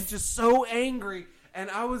face, just so angry,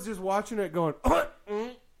 and I was just watching it going.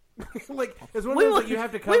 Like it's one of those that you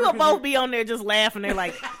have to cover. We will both be on there just laughing. They're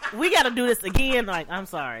like, "We got to do this again." Like, I'm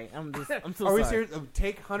sorry. I'm so sorry. Are we serious?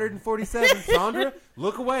 Take 147, Sondra.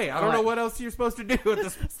 Look away. I don't know what else you're supposed to do with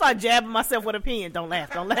this. Start jabbing myself with a pen. Don't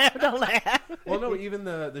laugh. Don't laugh. Don't laugh. Well, no. Even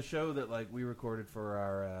the show that like we recorded for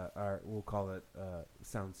our we'll call it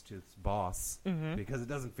Soundstooth's boss because it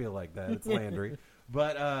doesn't feel like that. It's Landry.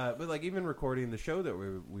 But like even recording the show that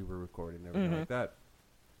we were recording and everything like that.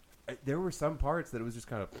 There were some parts that it was just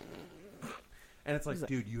kind of, and it's like,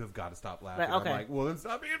 dude, you have got to stop laughing. Like, okay. I'm like, well, then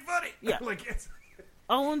stop being funny. Yeah. Like it's.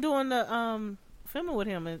 I'm doing the filming with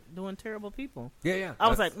him and doing Terrible People. Yeah. I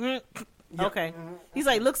was like, okay. He's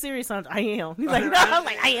like, look serious, son. I am. He's like, no. I was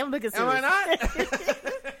like, I am looking serious. Am I not?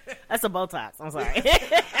 That's a Botox. I'm sorry.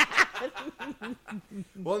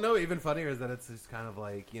 Well, no. Even funnier is that it's just kind of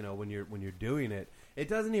like when you're doing it, it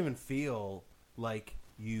doesn't even feel like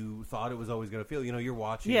you thought it was always going to feel. You're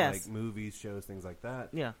watching like movies, shows, things like that.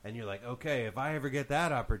 Yeah. And you're like, okay, if I ever get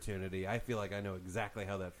that opportunity, I feel like I know exactly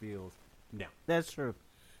how that feels. No. That's true.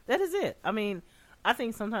 That is it. I mean, I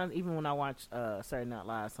think sometimes even when I watch Saturday Night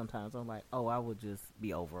Live, sometimes I'm like, oh, I would just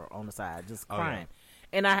be over on the side, just crying.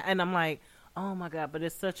 Yeah. And I'm like, oh my God, but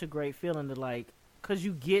it's such a great feeling to like, because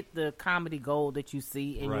you get the comedy gold that you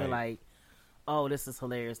see and you're like, oh, this is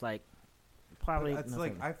hilarious. Like, probably. It's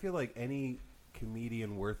like, I feel like any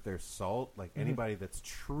comedian worth their salt, like anybody that's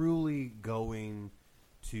truly going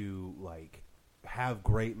to like have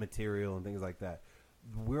great material and things like that,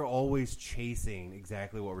 we're always chasing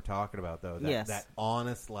exactly what we're talking about though, that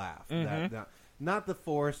honest laugh, that Not the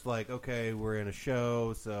forced, like, okay, we're in a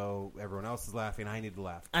show, so everyone else is laughing. I need to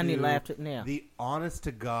laugh, too. I need to laugh, too. Yeah. The honest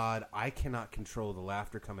to God, I cannot control the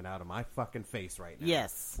laughter coming out of my fucking face right now.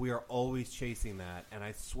 Yes. We are always chasing that, and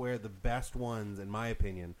I swear the best ones, in my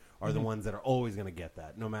opinion, are the ones that are always going to get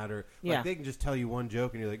that. No matter, like, they can just tell you one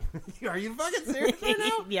joke, and you're like, are you fucking serious right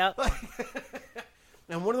now? Yep.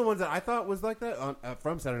 And one of the ones that I thought was like that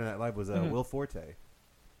from Saturday Night Live was Will Forte.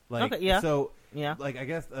 Like, okay, yeah. So, like, I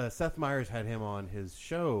guess Seth Meyers had him on his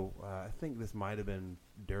show. I think this might have been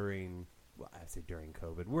during, well, I say during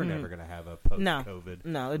COVID. We're never going to have a post-COVID.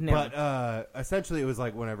 No, it never. But essentially, it was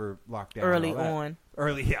like whenever lockdown. Early on,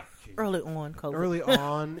 COVID. Early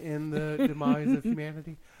on in the demise of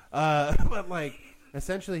humanity. But, like,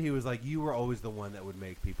 essentially, he was like, you were always the one that would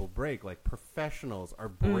make people break. Like, professionals are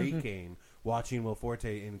breaking watching Will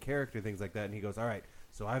Forte in character, things like that. And he goes, all right.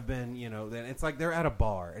 So I've been, then it's like they're at a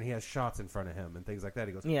bar and he has shots in front of him and things like that.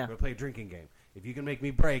 He goes, we're going to play a drinking game. If you can make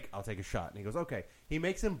me break, I'll take a shot. And he goes, okay. He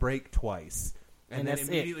makes him break twice. And then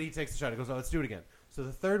immediately he takes a shot. He goes, oh, let's do it again. So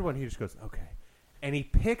the third one, he just goes, okay. And he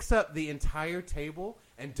picks up the entire table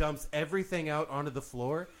and dumps everything out onto the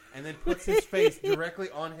floor and then puts his face directly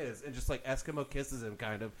on his and just like Eskimo kisses him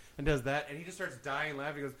kind of and does that. And he just starts dying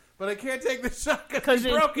laughing. He goes, but I can't take the shot because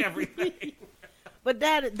he broke everything. But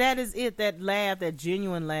that is it. That laugh, that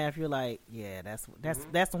genuine laugh. You're like, yeah, that's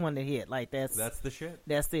the one that hit. Like that's the shit.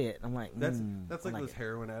 That's it. I'm like, that's like those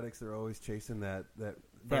heroin addicts. They're always chasing that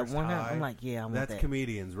one. I'm like, yeah, that's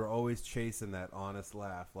comedians. We're always chasing that honest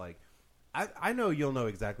laugh. Like, I know you'll know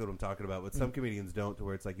exactly what I'm talking about, but some comedians don't. To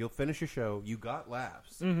where it's like you'll finish a show, you got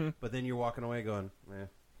laughs, but then you're walking away going, eh.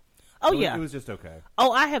 Oh yeah, it was just okay.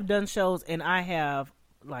 Oh, I have done shows and I have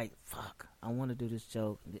like, fuck, I want to do this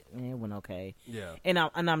joke. It went okay. Yeah. And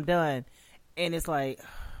I'm done. And it's like,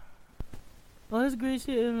 oh, it's great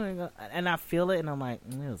shit. And I feel it, and I'm like,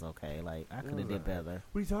 it was okay. Like, I could have did better.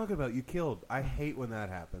 What are you talking about? You killed. I hate when that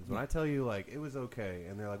happens. When I tell you, like, it was okay,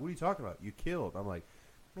 and they're like, what are you talking about? You killed. I'm like,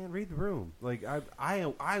 man, read the room. Like,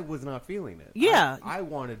 I was not feeling it. Yeah. I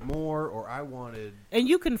wanted more, or I wanted... And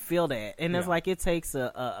you can feel that. And it's like, it takes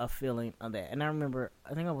a feeling of that. And I remember,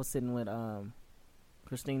 I think I was sitting with...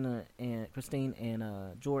 Christine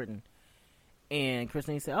and Jordan, and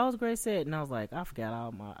Christine said, "Oh, it was a great set," and I was like, "I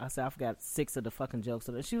forgot 6 of the fucking jokes."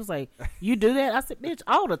 And she was like, "You do that?" I said, "Bitch,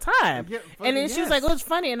 all the time." Yeah, and then she was like, "Oh, it's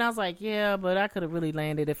funny," and I was like, "Yeah, but I could have really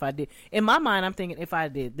landed if I did." In my mind, I'm thinking if I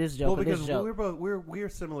did this joke, or this joke. We're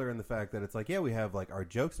similar in the fact that it's like, yeah, we have like our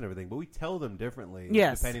jokes and everything, but we tell them differently,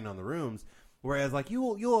 depending on the rooms. Whereas, like,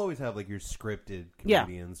 you'll always have, like, your scripted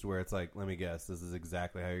comedians where it's like, let me guess, this is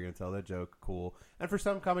exactly how you're going to tell that joke. Cool. And for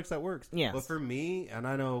some comics, that works. Yes. But for me, and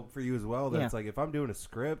I know for you as well, that it's like, if I'm doing a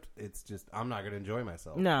script, it's just, I'm not going to enjoy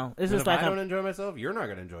myself. No. It's and just if like... I don't enjoy myself, you're not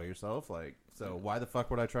going to enjoy yourself. Like, so why the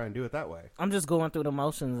fuck would I try and do it that way? I'm just going through the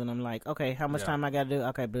motions, and I'm like, okay, how much time I got to do?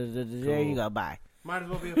 Okay, there you go, bye. Might as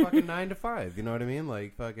well be a fucking 9 to 5. You know what I mean?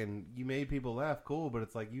 Like, fucking, you made people laugh, cool, but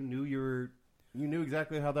it's like, you knew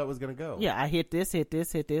exactly how that was going to go. Yeah, I hit this.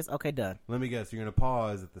 Okay, done. Let me guess. You're going to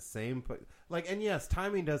pause at the same point. Like, and yes,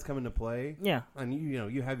 timing does come into play. Yeah. And,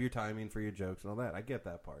 you have your timing for your jokes and all that. I get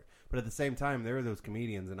that part. But at the same time, there are those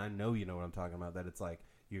comedians, and I know you know what I'm talking about, that it's like,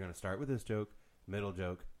 you're going to start with this joke, middle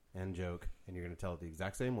joke, end joke, and you're going to tell it the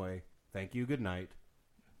exact same way. Thank you, good night.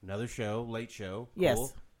 Another show, late show. Cool.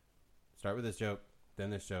 Yes. Start with this joke,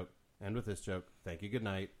 then this joke, end with this joke. Thank you, good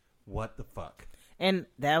night. What the fuck? And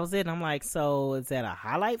that was it. I'm like, so is that a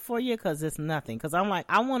highlight for you? Because it's nothing. Because I'm like,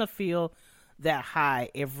 I want to feel that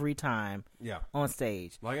high every time on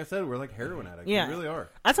stage. Like I said, we're like heroin addicts. Yeah. We really are.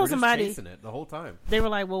 I told somebody, just chasing it the whole time. They were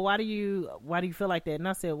like, well, why do you feel like that? And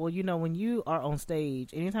I said, well, when you are on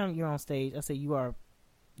stage, anytime you're on stage, I said, you are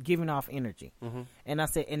giving off energy. Mm-hmm. And I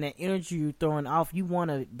said, and that energy you're throwing off, you want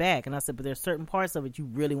it back. And I said, but there's certain parts of it you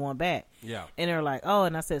really want back. Yeah. And they're like, oh,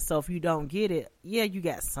 and I said, so if you don't get it, yeah, you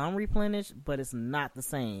got some replenished, but it's not the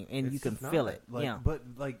same. And you can feel it. Like, yeah. But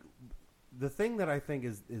like the thing that I think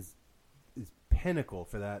is pinnacle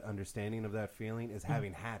for that understanding of that feeling is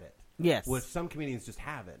having had it. Yes. Which some comedians just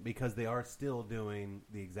haven't because they are still doing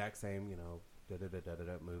the exact same,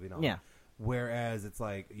 moving on. Yeah. Whereas it's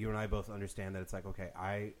like you and I both understand that it's like, okay,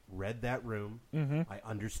 I read that room. Mm-hmm. I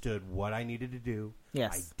understood what I needed to do.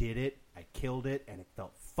 Yes. I did it. I killed it. And it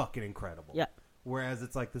felt fucking incredible. Yeah. Whereas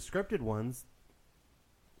it's like the scripted ones.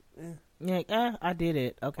 Yeah, I did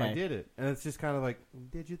it. Okay. I did it. And it's just kind of like,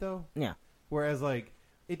 did you though? Yeah. Whereas like,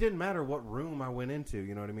 it didn't matter what room I went into.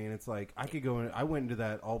 You know what I mean? It's like, I could go in. I went into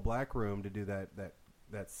that all black room to do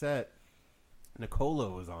that set. Nicola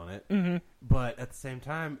was on it, mm-hmm. but at the same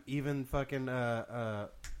time, even fucking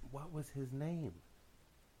what was his name?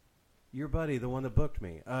 Your buddy, the one that booked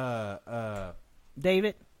me.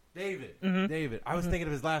 David. David. I was thinking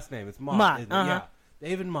of his last name. It's Mott. Yeah.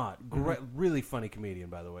 David Mott. Great, really funny comedian,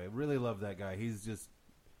 by the way. Really love that guy.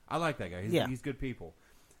 I like that guy. He's good people.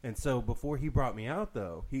 And so before he brought me out,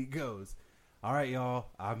 though, he goes, all right, y'all,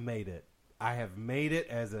 I've made it. I have made it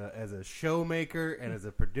as a showmaker and as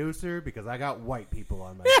a producer because I got white people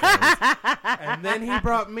on my shows. And then he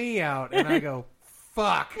brought me out, and I go,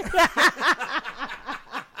 fuck.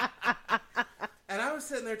 And I was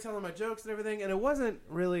sitting there telling my jokes and everything, and it wasn't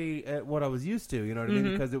really what I was used to, you know what I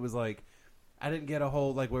mean? Because it was like, I didn't get a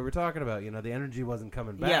whole, like we were talking about, the energy wasn't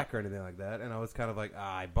coming back or anything like that. And I was kind of like,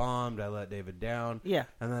 I bombed. I let David down. Yeah.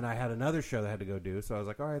 And then I had another show that I had to go do. So I was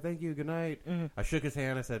like, all right, thank you. Good night. I shook his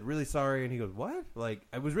hand. I said, really sorry. And he goes, what? Like,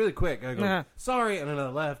 it was really quick. I go, sorry. And then I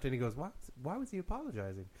left. And he goes, why was he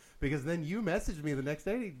apologizing? Because then you messaged me the next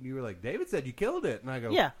day. And you were like, David said you killed it. And I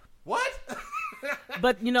go, yeah. What?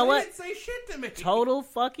 But you know what? Didn't say shit to me. Total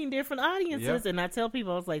fucking different audiences. And I tell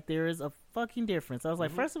people, I was like, there is a fucking difference. I was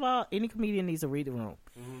like, first of all, any comedian needs to read the room.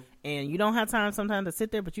 And you don't have time sometimes to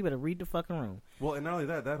sit there, but you better read the fucking room. Well, and not only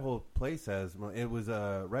that whole place it was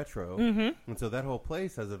retro. And so that whole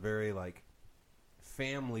place has a very, like,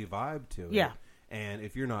 family vibe to it. Yeah. And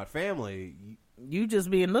if you're not family, you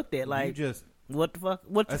just being looked at like, what the fuck?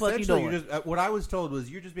 What the fuck you doing? What I was told was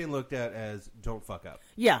you're just being looked at as don't fuck up.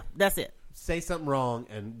 Yeah, that's it. Say something wrong,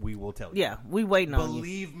 and we will tell you. Yeah, we waiting on you.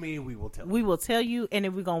 Believe me, we will tell you. We will tell you, and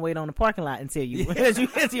then we're going to wait on the parking lot and tell you as you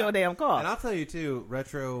get to your damn car. And I'll tell you, too,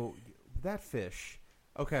 retro, that fish.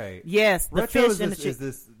 Okay. Yes, the retro fish is and this, the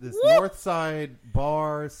is this North Side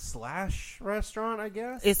bar / restaurant, I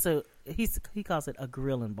guess? He calls it a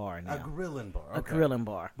grilling bar now. A grilling bar. Okay. A grilling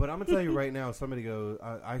bar. But I'm going to tell you right now, somebody goes,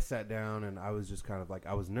 I sat down and I was just kind of like,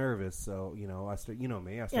 I was nervous. So, I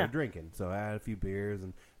started drinking. So I had a few beers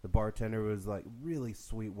and the bartender was like, really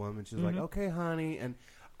sweet woman. She's like, okay, honey. And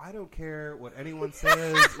I don't care what anyone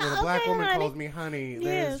says. When a black woman calls me honey,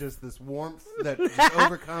 there's just this warmth that just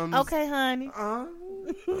overcomes. Okay, honey.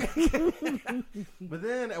 But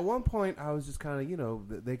then at one point, I was just kind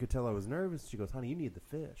of, they could tell I was nervous. She goes, honey, you need the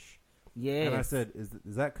fish. Yeah. And I said,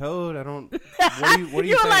 is that code? I don't. What are you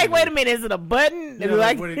You're like, wait a minute, is it a button?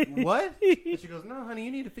 Like, what? And she goes, no, honey,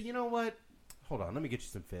 you need to. You know what? Hold on, let me get you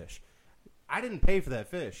some fish. I didn't pay for that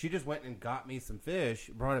fish. She just went and got me some fish,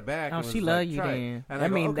 brought it back. Oh, and was she like, loved you try then. And I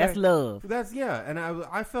mean, okay. That's love. And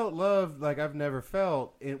I felt love like I've never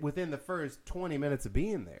felt within the first 20 minutes of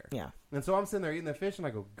being there. Yeah. And so I'm sitting there eating the fish, and I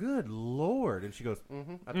go, good Lord. And she goes,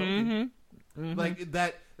 I told you. Like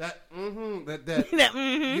that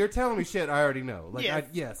you're telling me shit I already know. Like,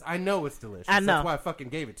 yes, I know it's delicious. I know. That's why I fucking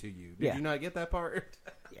gave it to you. Did you not get that part?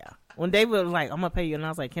 Yeah. When David was like, I'm gonna pay you, and I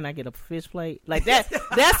was like, can I get a fish plate? Like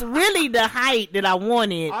that's really the height that I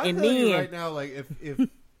wanted. I'm telling you right now, like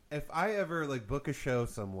if I ever like book a show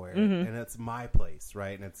somewhere and it's my place,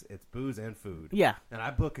 right, and it's booze and food, yeah, and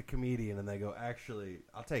I book a comedian and they go, actually,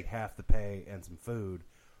 I'll take half the pay and some food.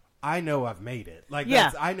 I know I've made it. Like,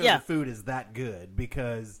 I know the food is that good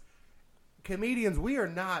because comedians, we are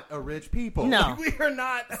not a rich people. No, we are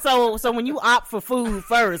not. So when you opt for food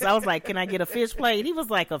first, I was like, can I get a fish plate? He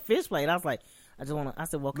was like, a fish plate. I was like, I said, well,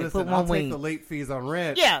 okay, listen, put one wing. I'll take the late fees on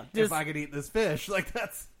rent. Yeah, if I could eat this fish, like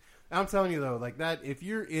that's. I'm telling you though, like that. If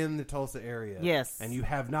you're in the Tulsa area, and you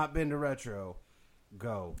have not been to Retro,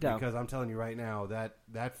 go because I'm telling you right now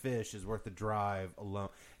that fish is worth the drive alone.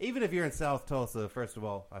 Even if you're in South Tulsa, first of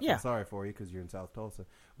all, I feel sorry for you because you're in South Tulsa,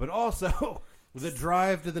 but also the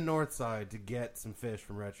drive to the North Side to get some fish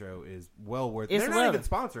from Retro is well worth it. They're not even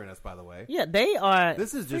sponsoring us, by the way. Yeah, they are.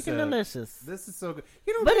 This is just delicious. This is so good.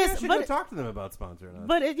 Maybe I should go talk to them about sponsoring us.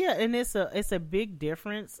 But and it's a big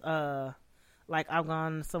difference. Like I've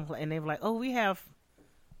gone someplace and they were like, "Oh, we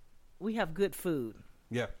have good food."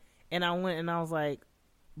 Yeah. And I went and I was like,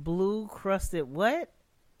 blue crusted what?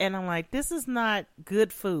 And I'm like, this is not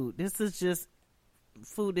good food. This is just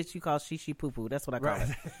food that you call shishi poo poo. That's what I call it.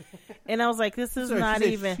 And I was like, this is not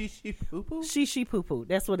even shishi poo poo. Shishi poo poo.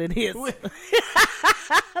 That's what it is.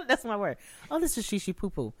 That's my word. Oh, this is shishi poo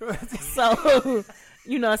poo. So,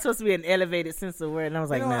 it's supposed to be an elevated sense of word. And I was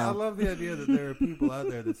like, no. I love the idea that there are people out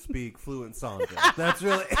there that speak fluent Sondra. That's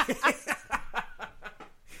really.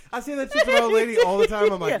 I see that shit from an old lady all the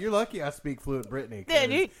time. I'm like, you're lucky I speak fluent Brittany.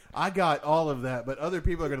 I got all of that, but other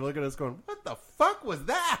people are going to look at us going, what the fuck was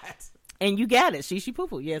that? And you got it. Shishi poo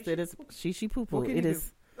poo. Yes, it is. Shishi poo poo. It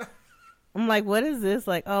is. I'm like, what is this?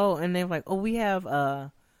 Like, oh, and they're like, oh, we have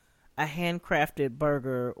a handcrafted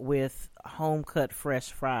burger with home cut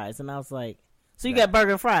fresh fries. And I was like, so you got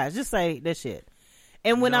burger and fries. Just say that shit.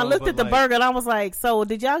 And when I looked at the burger, I was like, so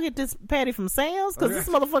did y'all get this patty from Sam's? Because this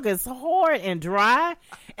motherfucker is hard and dry.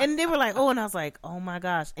 And they were like, oh, and I was like, oh my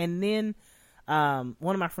gosh. And then One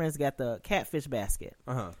of my friends got the catfish basket.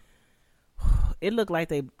 It looked like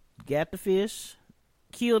they got the fish,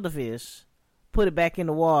 killed the fish, put it back in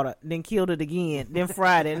the water, then killed it again, then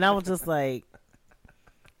fried it. And I was just like,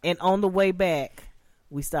 and on the way back,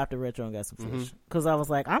 we stopped at Retro and got some fish. Because I was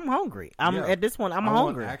like, I'm hungry. At this point, I'm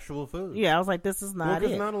hungry. Want actual food. Yeah, I was like, this is not it.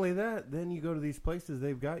 Because not only that, then you go to these places,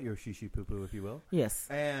 they've got your shishi poo poo, if you will. Yes.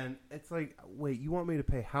 And it's like, wait, you want me to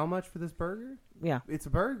pay how much for this burger? Yeah. It's a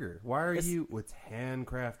burger. Why are you... It's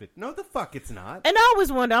handcrafted. No, the fuck it's not. And I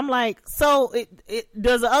always wonder, I'm like, so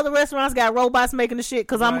does the other restaurants got robots making the shit?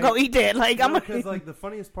 Because I'm going to eat that. Like, because, like, the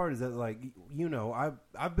funniest part is that, like, you know,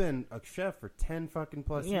 I've been a chef for 10 fucking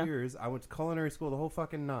plus years. I went to culinary school the whole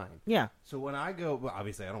fucking 9. Yeah. So when I go... Well,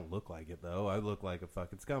 obviously, I don't look like it, though. I look like a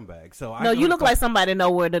fucking scumbag. So no, you look like somebody know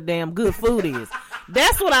where the damn good food is.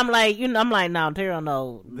 That's what I'm like. You know, I'm like, no, Terrell,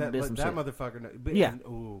 no. That motherfucker... But, yeah.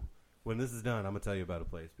 And, when this is done, I'm going to tell you about a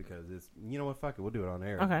place because it's, you know what, fuck it, we'll do it on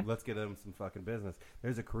air. Okay. Let's get them some fucking business.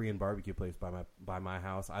 There's a Korean barbecue place by my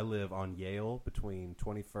house. I live on Yale between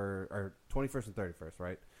 21st and 31st,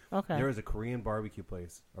 right? Okay. There is a Korean barbecue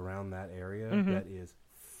place around that area that is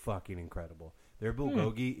fucking incredible. Their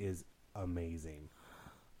bulgogi is amazing.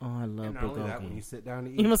 Oh, I love and not bulgogi. only that, when you sit down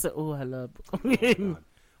to eat. You must say, oh, I love bulgogi.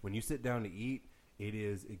 When you sit down to eat, it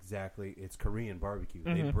is it's Korean barbecue.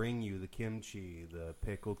 They bring you the kimchi, the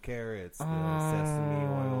pickled carrots, the sesame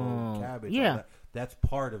oil, cabbage. Yeah. All that. That's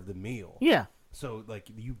part of the meal. Yeah. So, like,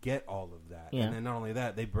 you get all of that. Yeah. And then not only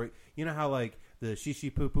that, they bring, you know how, like, the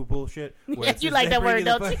shishi poo poo bullshit? Where you like that word,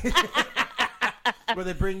 don't you? Where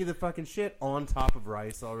they bring you the fucking shit on top of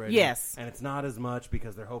rice already. Yes. And it's not as much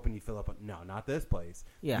because they're hoping you fill up. No, not this place.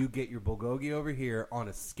 Yeah. You get your bulgogi over here on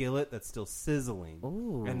a skillet that's still sizzling.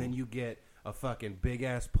 Ooh. And then you get a fucking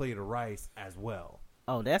big-ass plate of rice as well.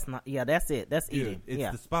 Oh, that's not... Yeah, that's it. That's Dude, eating.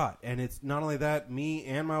 It's the spot. And it's not only that, me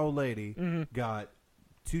and my old lady got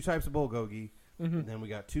 2 types of bulgogi, and then we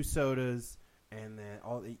got 2 sodas, and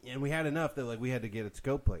then we had enough that, like, we had to get a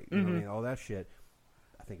scope plate. You know what I mean? All that shit.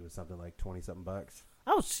 I think it was something like 20-something bucks.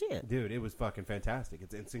 Oh, shit. Dude, it was fucking fantastic.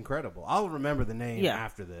 It's incredible. I'll remember the name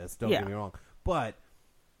after this. Don't get me wrong. But...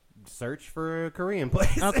 search for a Korean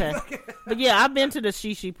place. Okay. But yeah, I've been to the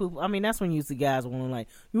shishi poo poo. I mean, that's when you see guys want to, like,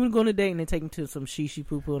 you want to go on a date and they take them to some shishi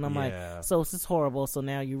poo poo. And I'm like, so this is horrible. So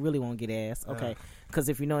now you really won't get ass. Okay. Because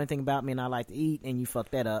if you know anything about me and I like to eat and you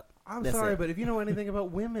fuck that up. I'm sorry, but if you know anything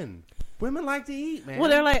about women like to eat, man. Well,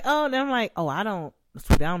 they're like, I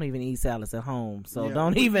don't even eat salads at home. So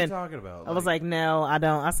don't even. What are you talking about? I was like, no, I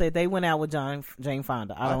don't. I said they went out with Jane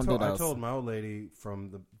Fonda. I don't do those. I told my old lady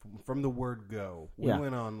from the word go. We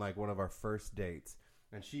went on like one of our first dates,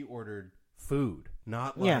 and she ordered food,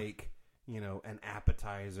 not like you know an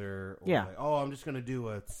appetizer. Or like, oh, I'm just gonna do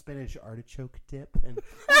a spinach artichoke dip, and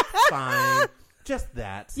fine, just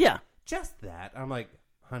that. Yeah, just that. I'm like,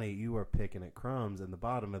 honey, you are picking at crumbs, and the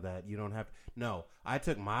bottom of that, you don't have to. No, I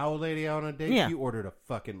took my old lady out on a date. She ordered a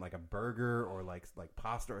fucking, like, a burger or, like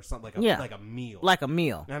pasta or something, like a meal. Like a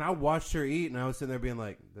meal. And I watched her eat, and I was sitting there being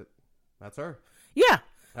like, that's her. Yeah.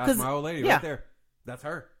 That's my old lady right there. That's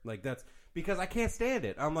her. Like, that's, because I can't stand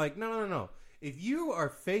it. I'm like, no. If you are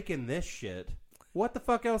faking this shit, what the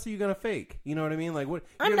fuck else are you gonna fake? You know what I mean? Like, what?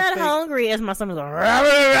 I'm not hungry. As my son goes,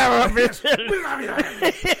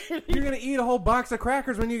 you're gonna eat a whole box of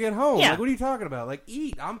crackers when you get home. Yeah. Like, what are you talking about? Like,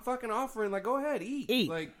 eat. I'm fucking offering. Like, go ahead, eat.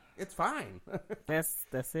 Like, it's fine. That's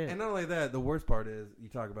it. And not only that, the worst part is you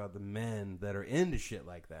talk about the men that are into shit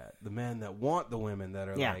like that. The men that want the women that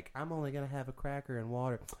are like, I'm only gonna have a cracker and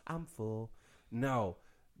water. I'm full. No.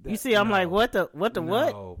 You see, I'm like, what?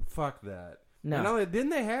 No, fuck that. No. And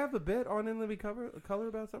didn't they have a bit on In Living Color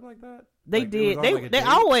about something like that? They did. They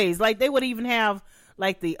always, like, they would even have,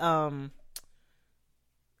 like, the,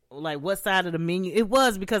 like, what side of the menu. It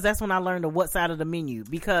was because that's when I learned of what side of the menu.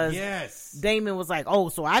 Because Damon was like, oh,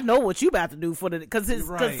 so I know what you about to do for the, because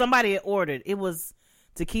somebody had ordered. It was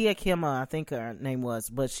Takia Kima, I think her name was,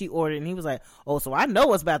 but she ordered, and he was like, oh, so I know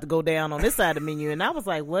what's about to go down on this side of the menu. And I was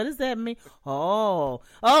like, what does that mean? Oh,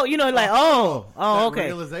 you know, like, okay.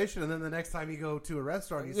 Realization, and then the next time you go to a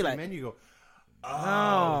restaurant, you see a menu, you go,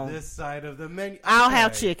 this side of the menu. I'll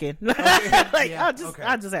have chicken. Okay. I'll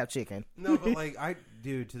just have chicken. No, but like,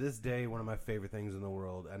 dude, to this day, one of my favorite things in the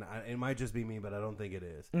world, and it might just be me, but I don't think it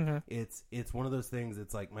is. Mm-hmm. It's one of those things.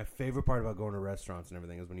 It's like my favorite part about going to restaurants and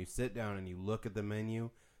everything is when you sit down and you look at the menu,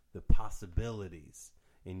 the possibilities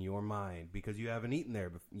in your mind, because you haven't eaten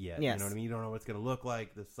there yet. Yes. You know what I mean? You don't know what it's going to look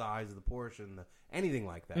like, the size of the portion, anything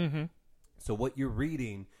like that. Mm-hmm. So what you're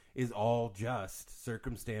reading is all just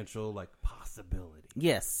circumstantial, like, possibility.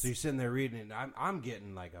 Yes. So you're sitting there reading it, and I'm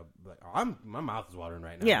getting my mouth is watering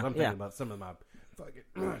right now. Yeah. I'm thinking about some of my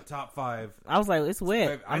top 5. I was like, it's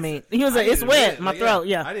wet. I mean, he was like, it's wet. My throat,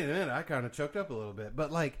 yeah. I didn't admit it. I kind of choked up a little bit.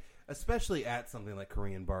 But, like, especially at something like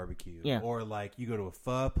Korean barbecue. Yeah. Or, like, you go to a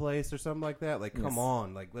pho place or something like that. Like, come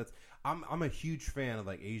on. Like, I'm a huge fan of,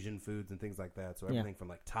 like, Asian foods and things like that. So everything from,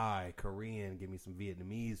 like, Thai, Korean, give me some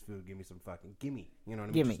Vietnamese food, give me some fucking gimme. You know what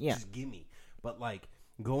I mean? Just gimme. But, like,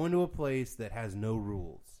 going to a place that has no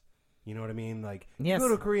rules. You know what I mean? Like, you go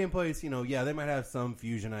to a Korean place, you know, they might have some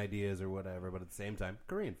fusion ideas or whatever, but at the same time,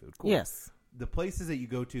 Korean food. Cool. Yes. The places that you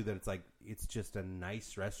go to that it's like, it's just a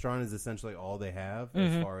nice restaurant is essentially all they have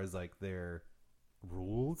as far as, like, their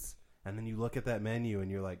rules. And then you look at that menu and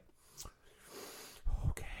you're like,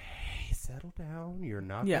 okay, settle down. You're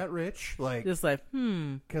not that rich. Like, just like,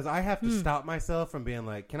 because I have to stop myself from being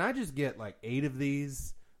like, can I just get, like, 8 of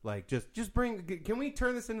these? Like, just bring... Can we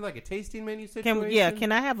turn this into, like, a tasting menu situation?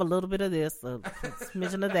 Can I have a little bit of this, a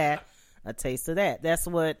smidgen of that, a taste of that? That's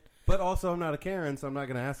what... But also, I'm not a Karen, so I'm not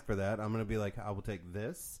going to ask for that. I'm going to be like, I will take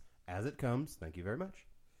this as it comes. Thank you very much.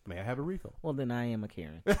 May I have a refill? Well, then I am a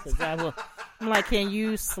Karen. I'm like, can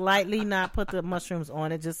you slightly not put the mushrooms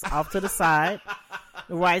on it, just off to the side?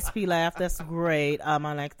 The rice pilaf, that's great. I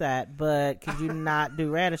like that. But could you not do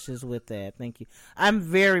radishes with that? Thank you. I'm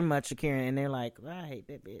very much a Karen, and they're like, I hate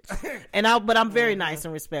that bitch. But I'm very nice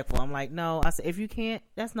and respectful. I'm like, no. I said, if you can't,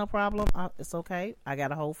 that's no problem. It's okay. I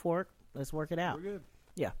got a whole fork. Let's work it out. We're good.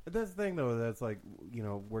 Yeah. But that's the thing, though. That's like, you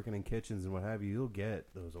know, working in kitchens and what have you. You'll get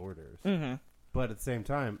those orders. Mm-hmm. But at the same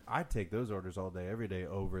time, I take those orders all day, every day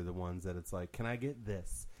over the ones that it's like, can I get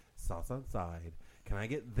this sauce on side? Can I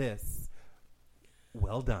get this?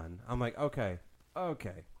 Well done. I'm like, okay.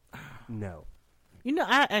 No. You know,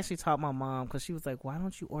 I actually taught my mom because she was like, why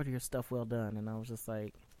don't you order your stuff well done? And I was just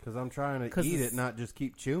like... Because I'm trying to eat it, not just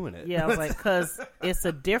keep chewing it. Yeah, I was like, because it's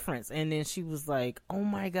a difference. And then she was like, oh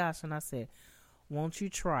my gosh. And I said, won't you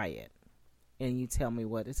try it? And you tell me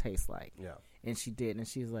what it tastes like. Yeah. And she did. And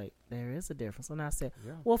she was like, there is a difference. And I said,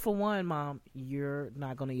 well, for one, Mom, you're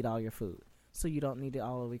not going to eat all your food. So you don't need it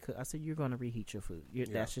all recooked. I said, you're going to reheat your food.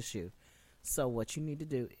 That's just you. So what you need to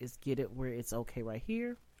do is get it where it's okay right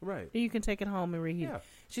here. Right. And you can take it home and reheat it.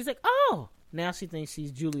 She's like, oh. Now she thinks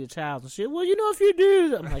she's Julia Childs and shit. Well, you know, if you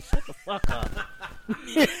do. I'm like, shut the fuck up.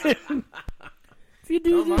 If you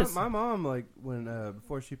do this. My mom, like, when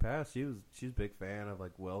before she passed, she's a big fan of,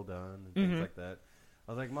 like, well done and things like that.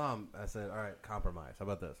 I was like, Mom, I said, all right, compromise. How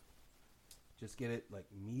about this? Just get it, like,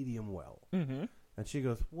 medium well. Mm-hmm. And she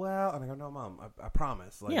goes, well, and I go, no, Mom, I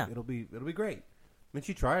promise. Like, it'll be great. And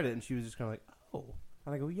she tried it, and she was just kind of like, oh.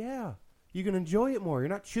 And I go, yeah, you can enjoy it more. You're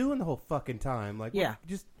not chewing the whole fucking time. Like,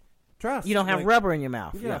 just trust. You don't have rubber in your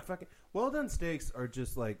mouth. Yeah, fucking. Well done steaks are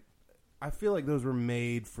just like, I feel like those were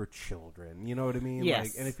made for children. You know what I mean? Yes.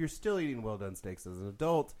 Like, and if you're still eating well done steaks as an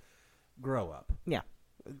adult, grow up. Yeah.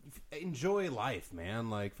 Enjoy life, man.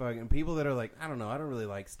 Like, fucking people that are like, I don't know, I don't really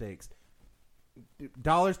like steaks.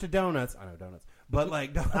 Dollars to donuts. I know donuts. But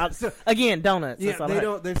like again, donuts. Yeah, they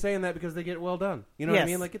don't. They're saying that because they get well done. You know what I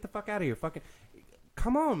mean? Like, get the fuck out of here, fucking.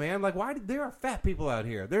 Come on, man. Like, why? There are fat people out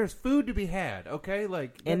here. There's food to be had. Okay,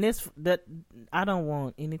 like. And I don't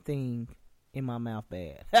want anything in my mouth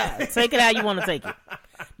bad. Take it how you want to take it.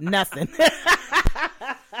 Nothing.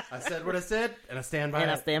 I said what I said, and I stand by it.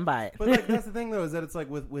 And I stand by it. But like, that's the thing, though, is that it's like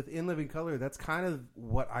with In Living Color, that's kind of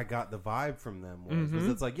what I got the vibe from them was.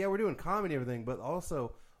 Mm-hmm. It's like, yeah, we're doing comedy and everything, but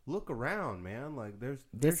also look around, man. Like, there's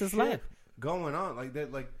shit life going on. Like,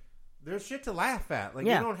 there's shit to laugh at. Like,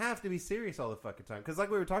 you don't have to be serious all the fucking time. Because like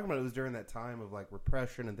we were talking about, it was during that time of like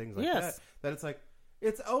repression and things like that. That it's like,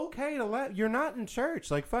 it's okay to laugh. You're not in church.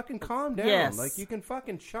 Like, fucking calm down. Yes. Like, you can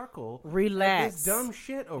fucking chuckle. Relax. At this dumb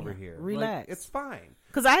shit over here. Relax. Like, it's fine.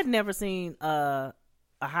 Because I had never seen a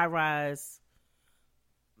high-rise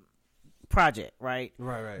project, right?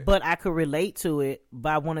 Right. But I could relate to it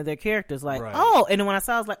by one of their characters. Like, oh. And then when I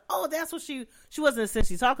saw it, I was like, oh, that's what she wasn't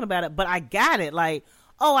essentially talking about it. But I got it. Like,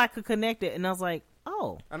 oh, I could connect it. And I was like,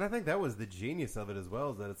 oh. And I think that was the genius of it as well,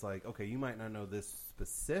 is that it's like, okay, you might not know this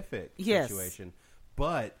specific situation,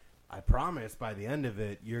 but I promise by the end of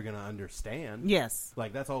it, you're going to understand. Yes.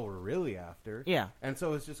 Like, that's all we're really after. Yeah. And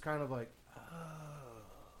so it's just kind of like,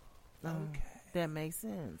 okay. That makes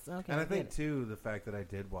sense. Okay. And I think, too, the fact that I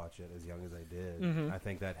did watch it as young as I did, I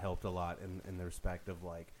think that helped a lot in the respect of,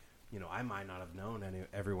 like, you know, I might not have known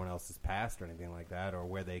everyone else's past or anything like that or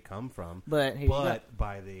where they come from. But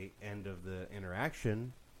by the end of the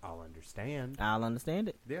interaction, I'll understand. I'll understand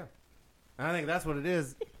it. Yeah. And I think that's what it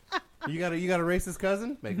is. You got a racist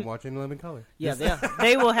cousin? Make him watch In Living Color. Yeah,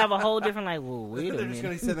 they will have a whole different, like, well, wait a minute. They're just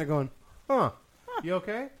going to be sitting there going, huh, you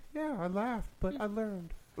okay? Yeah, I laughed, but I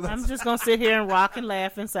learned. I'm just going to sit here and rock and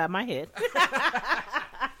laugh inside my head.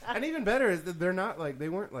 And even better is that they're not like, they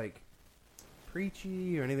weren't like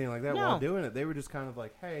preachy or anything like that while doing it. They were just kind of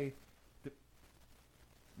like, hey,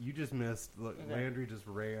 you just missed. Look, Landry just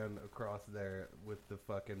ran across there with the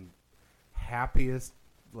fucking happiest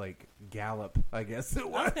like gallop, I guess it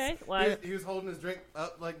was. Okay, well, he was holding his drink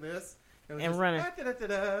up like this and running.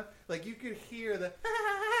 Like you could hear the.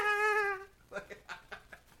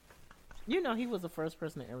 You know, he was the first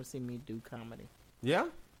person to ever see me do comedy. Yeah,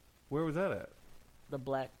 where was that at? The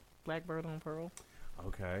Blackbird on Pearl.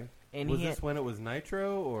 Okay. And was this when it was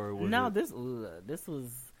Nitro or was this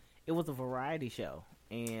was a variety show,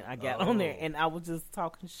 and I got on there and I was just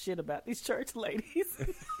talking shit about these church ladies.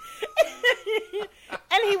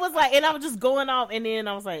 And he was like, and I was just going off, and then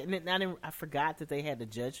I was like, I forgot that they had to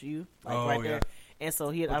judge you, like there. And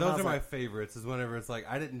so those are my favorites. Is whenever it's like,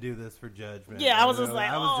 I didn't do this for judgment. Yeah, I was just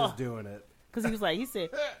like, I was just doing it. Because he said,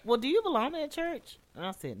 well, do you belong to that church? And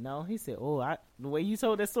I said, no. He said, the way you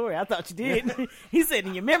told that story, I thought you did. He said,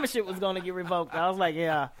 and your membership was going to get revoked. I was like,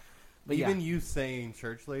 yeah. But even you saying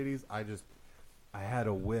church ladies, I had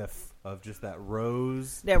a whiff of just that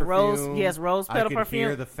rose. That perfume. Rose petal perfume. I could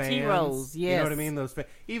hear the fans. T-Rose, yes. You know what I mean? Those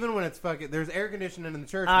even when it's fucking, there's air conditioning in the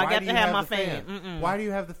church. I got to have my fan. Why do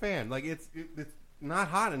you have the fan? Like it's not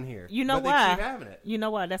hot in here. You know why? They keep having it. You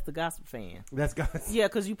know why? That's the gossip fan. That's gossip. Yeah,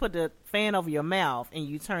 because you put the fan over your mouth and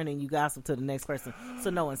you turn and you gossip to the next person so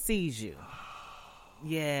no one sees you.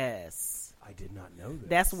 Yes. I did not know this.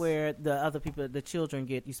 That's where the other people, the children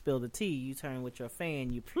get, you spill the tea, you turn with your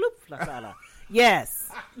fan, you ploop, yes.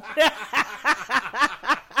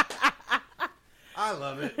 I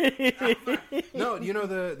love it. No, you know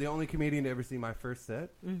the only comedian to ever see my first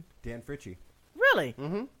set? Dan Fritchie. Really?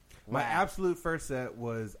 Mm-hmm. Wow. My absolute first set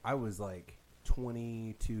I was like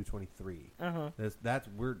 22, 23.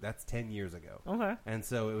 That's 10 years ago. Okay. And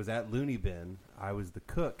so it was at Looney Bin. I was the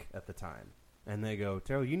cook at the time. And they go,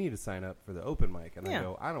 Terrell, you need to sign up for the open mic. And I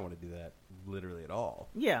go, I don't want to do that literally at all.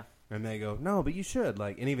 Yeah. And they go, no, but you should.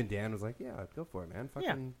 Like, and even Dan was like, yeah, go for it, man.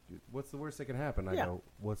 Fucking, what's the worst that can happen? I go,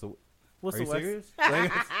 what's the worst? Serious?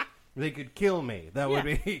 They could kill me. That would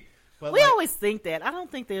be. But we always think that. I don't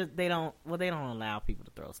think they don't allow people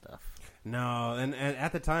to throw stuff. No, and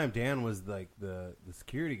at the time, Dan was like the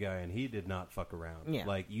security guy, and he did not fuck around. Yeah.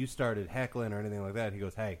 Like, you started heckling or anything like that, he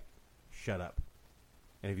goes, hey, shut up.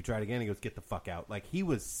 And if you try it again, he goes, get the fuck out. Like, he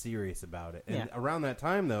was serious about it. And around that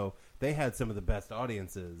time, though, they had some of the best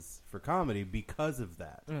audiences for comedy because of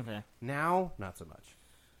that. Okay. Now, not so much.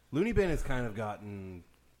 Looney Bin has kind of gotten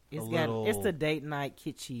it's the date night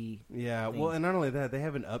kitschy thing. Well, and not only that, they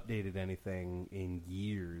haven't updated anything in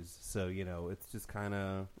years. So, you know, it's just kind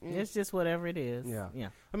of... It's just whatever it is. Yeah.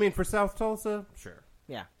 I mean, for South Tulsa, sure.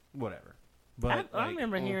 Yeah. Whatever. But I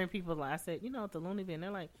remember hearing people, I said, you know, at the Looney Bin,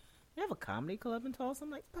 they're like, you have a comedy club in Tulsa?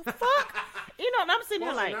 I'm like, the fuck? You know, and I'm sitting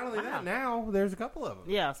there like... Not only that, now there's a couple of them.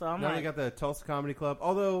 Yeah, so I'm now they got the Tulsa Comedy Club,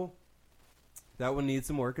 although that one needs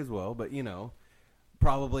some work as well, but, you know,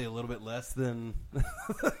 probably a little bit less than the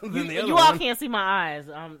other one. You all can't see my eyes.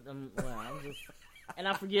 I'm just... And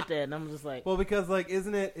I forget that, and I'm just like... Well, because, like,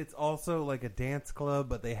 isn't it... It's also like a dance club,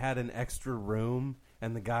 but they had an extra room,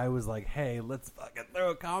 and the guy was like, hey, let's fucking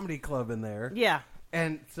throw a comedy club in there. Yeah.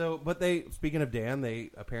 And so, but speaking of Dan,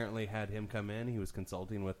 they apparently had him come in. He was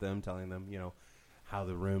consulting with them, telling them, you know, how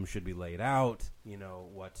the room should be laid out, you know,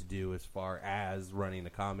 what to do as far as running a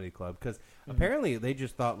comedy club. Because apparently they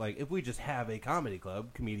just thought, like, if we just have a comedy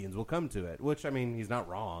club, comedians will come to it. Which, I mean, he's not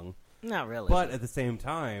wrong. Not really. But at the same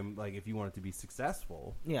time, like, if you want it to be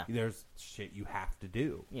successful, yeah, there's shit you have to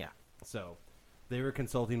do. Yeah. So they were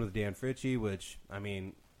consulting with Dan Fritchie, which, I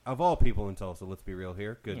mean, of all people in Tulsa, let's be real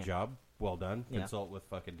here. Good job. Well done. Yeah. Consult with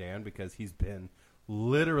fucking Dan, because he's been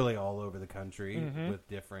literally all over the country with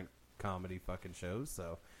different comedy fucking shows.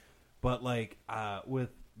 So, but like with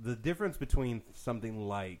the difference between something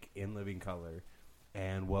like In Living Color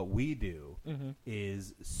and what we do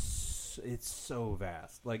is it's so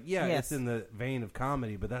vast. Like, it's in the vein of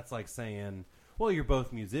comedy, but that's like saying, well, you're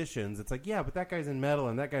both musicians. It's like, yeah, but that guy's in metal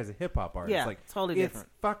and that guy's a hip hop artist. Yeah, like, totally different.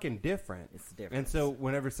 It's fucking different. It's different. And so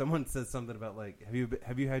whenever someone says something about, like,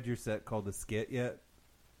 have you had your set called a skit yet?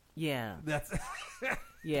 Yeah. That's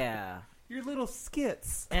yeah. Your little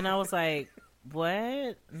skits. And I was like, what?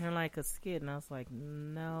 And they're like, a skit. And I was like,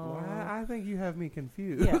 no. Well, I think you have me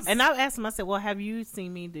confused. Yeah. And I asked them, I said, well, have you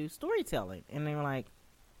seen me do storytelling? And they were like,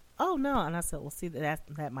 oh, no. And I said, well, see,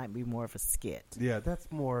 that might be more of a skit. Yeah, that's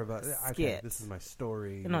more of a skit. This is my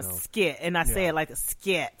story. Skit. And I say it like a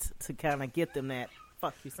skit to kind of get them that,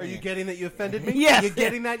 fuck you saying. Are you getting that you offended me? Yes. Are you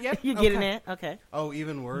getting that yet? You getting that? Okay. Oh,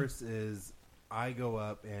 even worse is I go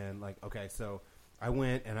up and, like, okay, so I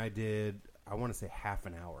went and I I want to say half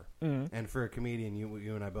an hour. And for a comedian,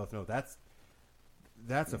 you and I both know that's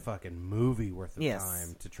a fucking movie worth of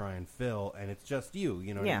time to try and fill, and it's just you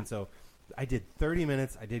know what I mean? So I did 30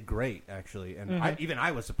 minutes. I did great, actually. And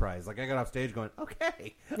I was surprised. Like, I got off stage going,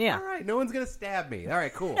 okay, all right, no one's going to stab me. All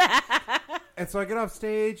right, cool. And so I get off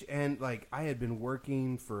stage, and, like, I had been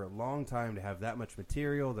working for a long time to have that much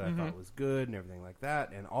material that I thought was good and everything like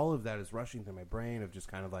that. And all of that is rushing through my brain of just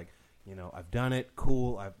kind of like, you know, I've done it.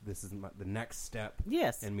 Cool. This is the next step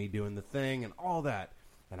in me doing the thing and all that.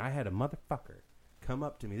 And I had a motherfucker come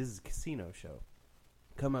up to me. This is a casino show.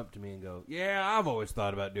 Come up to me and go, yeah, I've always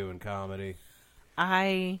thought about doing comedy.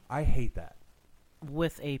 I hate that.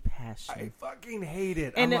 With a passion. I fucking hate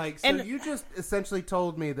it. I'm like, so you just essentially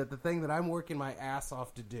told me that the thing that I'm working my ass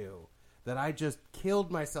off to do, that I just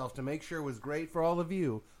killed myself to make sure was great for all of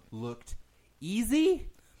you, looked easy?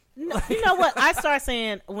 No, you know what? I started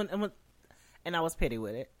saying, when and I was petty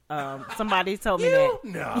with it. Somebody told me that.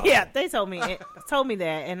 No. Yeah, they told me that,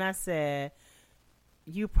 and I said,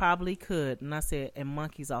 you probably could. And I said, and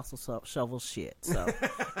monkeys also shovel shit. So,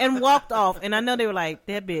 and walked off. And I know they were like,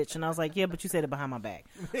 that bitch. And I was like, yeah, but you said it behind my back.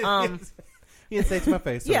 You didn't say it to my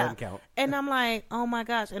face, so it doesn't count. And I'm like, oh my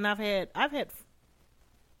gosh. And I've had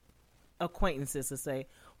acquaintances to say,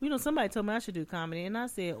 well, you know, somebody told me I should do comedy. And I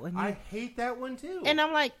said, I hate that one too. And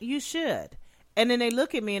I'm like, you should. And then they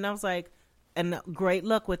look at me and I was like, and great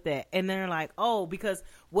luck with that. And they're like, oh, because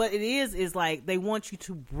what it is like they want you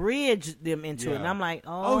to bridge them into it. And I'm like,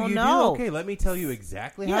 oh you no. do? Okay, let me tell you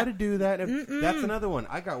exactly how to do that. That's another one.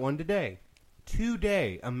 I got one today.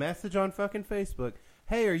 A message on fucking Facebook.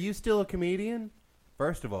 Hey, are you still a comedian?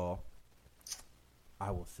 First of all,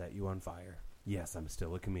 I will set you on fire. Yes, I'm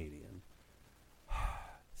still a comedian.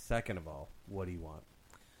 Second of all, what do you want?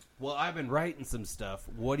 Well, I've been writing some stuff.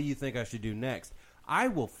 What do you think I should do next? I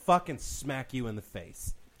will fucking smack you in the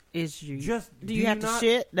face. Do you have to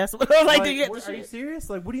shit? That's what I'm like. Do you have to shit? Are you serious?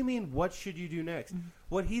 Like, what do you mean? What should you do next?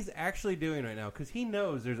 What he's actually doing right now, because he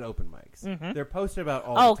knows there's open mics. They're posted about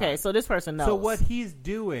all the time. Okay, so this person knows. So what he's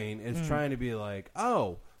doing is trying to be like,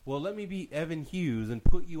 oh, well, let me be Evan Hughes and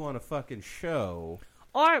put you on a fucking show.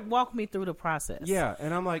 Or walk me through the process. Yeah,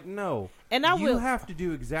 and I'm like, no. And you have to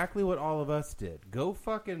do exactly what all of us did. Go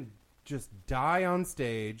fucking just die on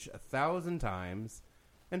stage 1,000 times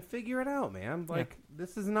and figure it out, man. Like,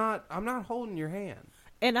 this is not, I'm not holding your hand.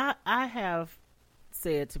 And I have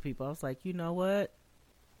said to people, I was like, you know what?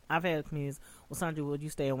 I've had comedians, well, Sondra, would you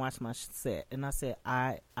stay and watch my set? And I said,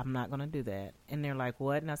 I'm not going to do that. And they're like,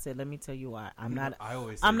 what? And I said, let me tell you why. I'm not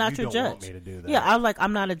your judge. Want me to do that. Yeah, I was like,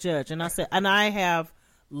 I'm not a judge. And I said, and I have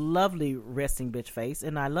lovely resting bitch face,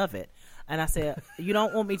 and I love it. And I said, you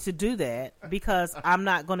don't want me to do that because I'm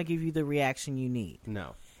not going to give you the reaction you need.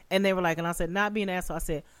 No. And they were like, and I said, not being an asshole. I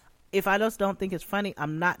said, if I just don't think it's funny,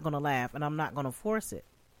 I'm not going to laugh, and I'm not going to force it.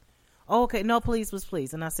 Oh, okay, no, please.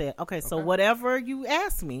 And I said, okay, so whatever you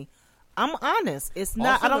ask me, I'm honest. It's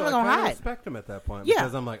not, also, I don't want to hide. I respect them at that point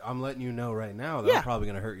because I'm like, I'm letting you know right now that I'm probably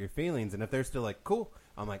going to hurt your feelings. And if they're still like, cool,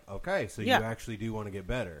 I'm like, okay, so you actually do want to get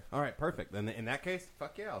better. All right, perfect. Then in that case,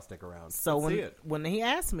 fuck yeah, I'll stick around. So when he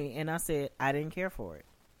asked me, and I said, I didn't care for it.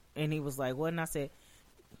 And he was like, what? And I said,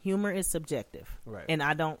 humor is subjective. Right. And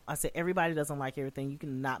I said, everybody doesn't like everything. You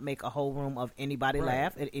cannot make a whole room of anybody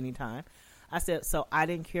laugh at any time. I said, so I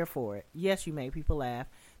didn't care for it. Yes, you made people laugh.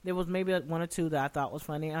 There was maybe one or two that I thought was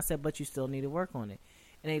funny. I said, but you still need to work on it.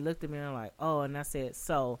 And they looked at me and they're like, oh, and I said,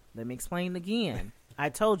 so let me explain again. I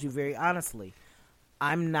told you very honestly,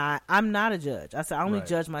 I'm not a judge. I said, I only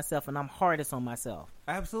judge myself, and I'm hardest on myself.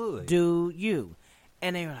 Absolutely. Do you?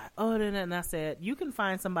 And they were like, oh, and I said, you can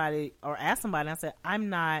find somebody or ask somebody. And I said, I'm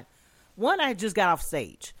not. One, I just got off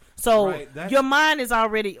stage. So your mind is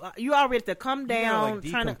already, you already to come down. Like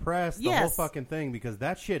decompress the whole fucking thing because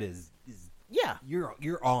that shit is you're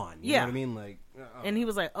on. You know what I mean? Like, and he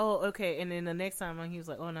was like, oh, okay. And then the next time he was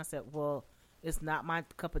like, oh, and I said, well, it's not my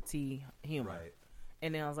cup of tea humor. Right.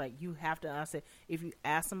 And then I was like, you have to, I said, if you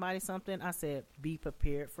ask somebody something, I said, be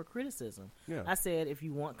prepared for criticism. Yeah. I said, if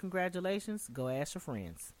you want congratulations, go ask your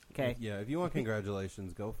friends. Okay. Yeah, if you want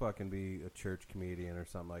congratulations, go fucking be a church comedian or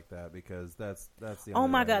something like that because that's the Oh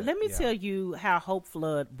my God, let me tell you how Hope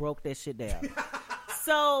Flood broke that shit down.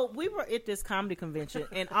 So we were at this comedy convention,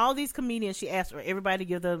 and all these comedians, she asked for everybody to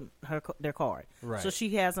give them their card. Right. So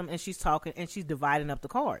she has them, and she's talking, and she's dividing up the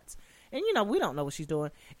cards. And, you know, we don't know what she's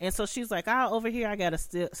doing. And so she's like, over here, I got a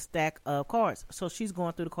stack of cards. So she's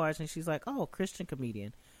going through the cards, and she's like, oh, Christian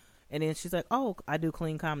comedian. And then she's like, oh, I do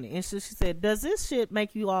clean comedy. And so she said, does this shit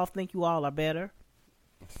make you all think you all are better?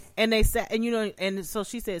 And they said, and, you know, and so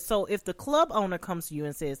she said, so if the club owner comes to you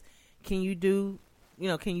and says, can you do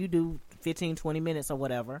 15, 20 minutes or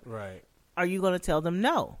whatever? Right. are you going to tell them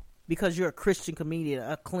no? Because you're a Christian comedian,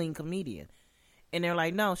 a clean comedian. And they're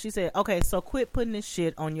like, no. She said, okay, so quit putting this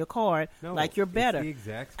shit on your card like you're better. It's the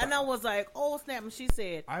exact spot. And I was like, oh, snap. And she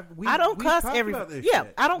said, I don't cuss every day. Yeah,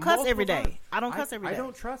 I don't cuss every day. I don't cuss every day. I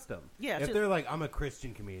don't trust them. Yeah, if they're like, I'm a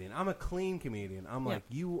Christian comedian, I'm a clean comedian, I'm like,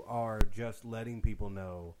 you are just letting people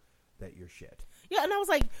know that you're shit. Yeah, and I was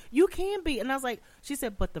like, you can be. And I was like, she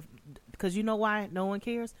said, but because you know why no one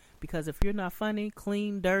cares? Because if you're not funny,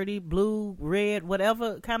 clean, dirty, blue, red,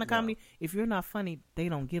 whatever kind of comedy, if you're not funny, they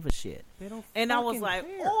don't give a shit. They don't. And I was like,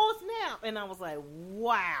 care. oh snap! And I was like,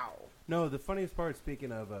 wow. No, the funniest part.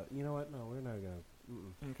 Speaking of, you know what? No, we're not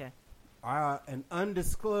gonna. Okay. An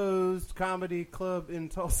undisclosed comedy club in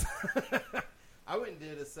Tulsa. I went and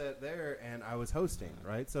did a set there, and I was hosting,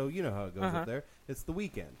 right? So you know how it goes up there. It's the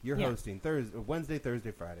weekend. You're hosting Wednesday,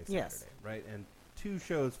 Thursday, Friday, Saturday, right? And 2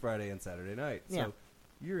 shows Friday and Saturday night. So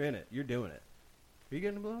you're in it. You're doing it. Are you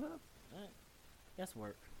getting blown up? That's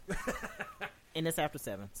work. And it's after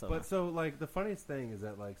 7. So like the funniest thing is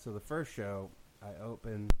that like the first show I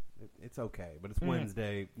open, it's okay, but it's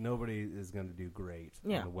Wednesday. Nobody is going to do great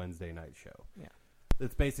on the Wednesday night show. Yeah,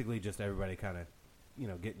 it's basically just everybody kind of.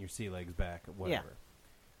 Getting your sea legs back, whatever.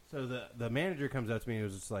 Yeah. So the manager comes up to me and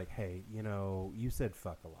was just like, hey, you said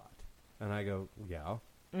fuck a lot. And I go, yeah.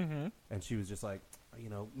 Mm-hmm. And she was just like,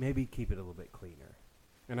 maybe keep it a little bit cleaner.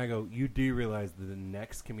 And I go, you do realize that the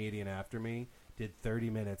next comedian after me did 30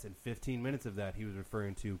 minutes, and 15 minutes of that he was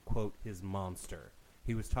referring to, quote, his monster.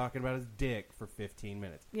 He was talking about his dick for 15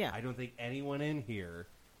 minutes. Yeah. I don't think anyone in here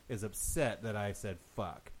is upset that I said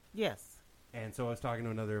fuck. Yes. And so I was talking to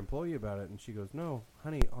another employee about it, and she goes, no,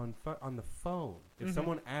 honey, on the phone. If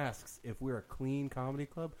someone asks if we're a clean comedy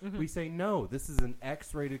club, we say, no, this is an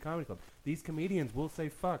X-rated comedy club. These comedians will say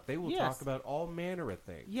fuck. They will talk about all manner of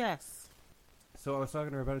things. Yes. So I was talking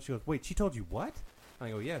to her about it. She goes, wait, she told you what? And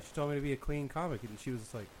I go, yeah, she told me to be a clean comic. And she was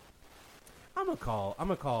just like, I'm gonna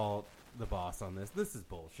call the boss on this. This is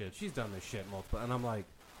bullshit. She's done this shit multiple. And I'm like,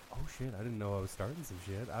 oh, shit, I didn't know I was starting some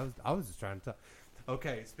shit. I was just trying to talk.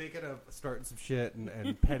 Okay, speaking of starting some shit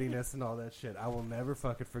and pettiness and all that shit, I will never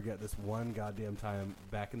fucking forget this one goddamn time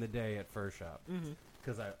back in the day at Fur Shop.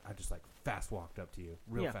 Because I just like fast walked up to you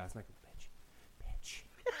real fast and I go, bitch.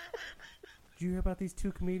 Did you hear about these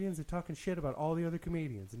 2 comedians? They're talking shit about all the other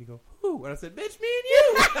comedians. And you go, who? And I said, bitch, me and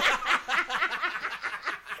you.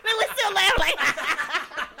 Then we still laugh like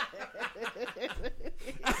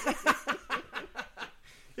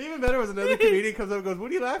Even better was another comedian comes up and goes, what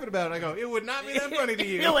are you laughing about? And I go, it would not be that funny to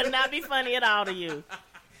you. It would not be funny at all to you.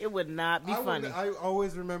 It would not be funny. I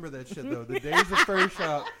always remember that shit, though. The days of First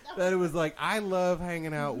Shop, that it was like, I love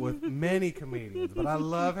hanging out with many comedians, but I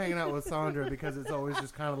love hanging out with Sondra because it's always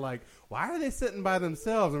just kind of like, why are they sitting by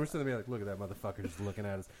themselves? And we're sitting there like, look at that motherfucker just looking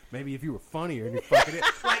at us. Maybe if you were funnier and you fucking it.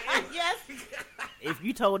 Like, yes. If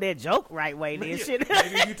you told that joke right way, then shit.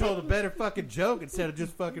 Maybe if you told a better fucking joke instead of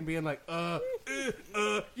just fucking being like,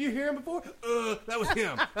 you hear him before? That was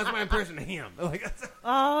him. That's my impression of him. Like,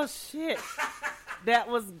 oh, shit. That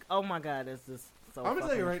was, oh my God, it's just so I'm going to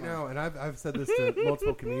tell you right now, and I've said this to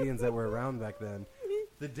multiple comedians that were around back then.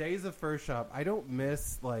 The days of First Shop, I don't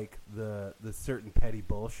miss, like, the certain petty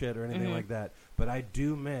bullshit or anything like that, but I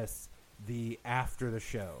do miss the after the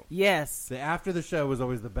show. Yes. The after the show was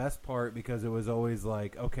always the best part because it was always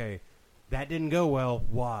like, okay, that didn't go well,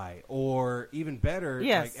 why? Or even better,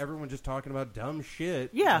 like everyone just talking about dumb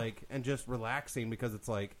shit, like, and just relaxing because it's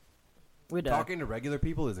like, talking to regular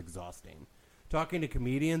people is exhausting. Talking to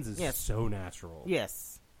comedians is so natural.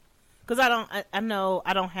 Yes. Because I know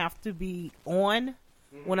I don't have to be on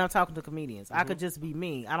when I'm talking to comedians. I could just be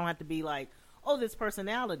me. I don't have to be like, oh, this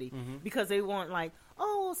personality. Because they want like,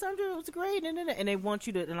 oh, Sondra was great. And they want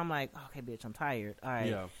you to, and I'm like, okay, bitch, I'm tired. All right.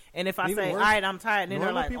 Yeah. And if I say, all right, I'm tired, and then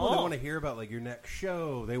they're like, people they want to hear about like your next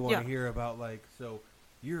show. They want to hear about like, so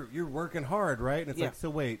you're working hard, right? And it's like, so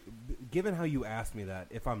wait, given how you asked me that,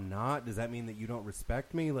 if I'm not, does that mean that you don't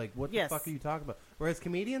respect me? Like, what the fuck are you talking about? Whereas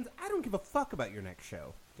comedians, I don't give a fuck about your next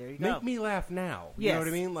show. There you go. Make me laugh now. You know what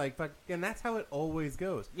I mean? Like, and that's how it always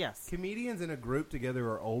goes. Yes. Comedians in a group together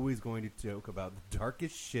are always going to joke about the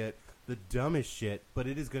darkest shit, the dumbest shit, but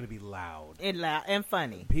it is going to be loud. And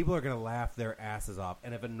funny. People are going to laugh their asses off.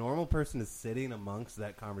 And if a normal person is sitting amongst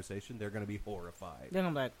that conversation, they're going to be horrified. They're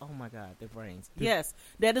going to be like, oh my God, their brains. Yes,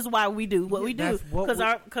 that is why we do what we do.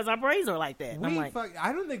 Because our brains are like that.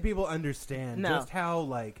 I don't think people understand just how,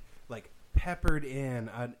 like peppered in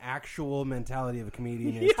an actual mentality of a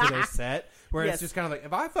comedian is to their set, where it's just kind of like,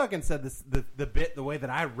 if I fucking said this the bit the way that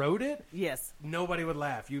I wrote it, nobody would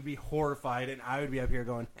laugh. You'd be horrified, and I would be up here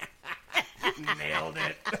going, nailed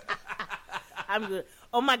it. I'm good.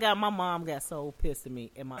 Oh my God, my mom got so pissed at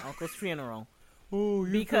me at my uncle's funeral. Oh,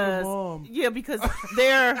 you mom. Yeah, because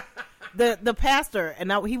they're the pastor,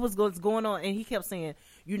 and he was going on, and he kept saying,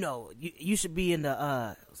 you know, you should be in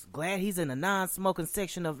the glad he's in the non-smoking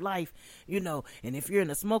section of life, you know, and if you're in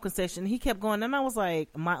the smoking section, he kept going, and I was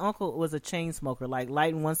like, my uncle was a chain smoker, like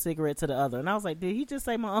lighting one cigarette to the other, and I was like, did he just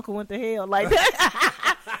say my uncle went to hell like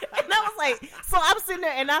that? And I was like, so I'm sitting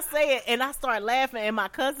there, and I say it, and I start laughing, and my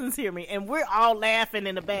cousins hear me, and we're all laughing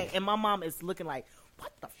in the back, and my mom is looking like,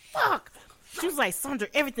 what the fuck? She was like, Sondra,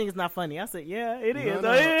 everything is not funny. I said, yeah, it is.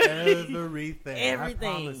 No, everything. Everything.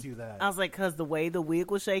 I promise you that. I was like, because the way the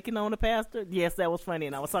wig was shaking on the pastor, yes, that was funny.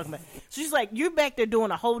 And I was talking about, she's like, you're back there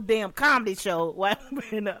doing a whole damn comedy show.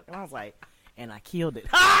 And I was like, and I killed it.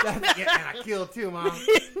 Yeah, and I killed too, Mom.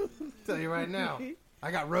 Tell you right now.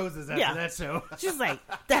 I got roses after that show. She's like,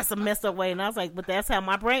 that's a messed up way. And I was like, but that's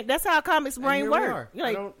how comics brain work.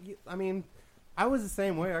 Like, I mean, I was the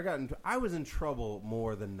same way. I was in trouble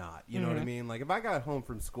more than not. You know what I mean? Like, if I got home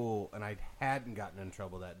from school and I hadn't gotten in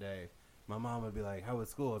trouble that day, my mom would be like, how was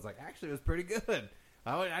school? I was like, actually, it was pretty good.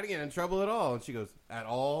 I didn't get in trouble at all. And she goes, at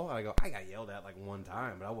all? And I go, I got yelled at like one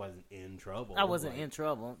time, but I wasn't in trouble. I wasn't in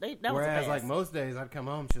trouble. Whereas, like, most days I'd come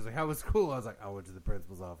home, she was like, how was school? I was like, I went to the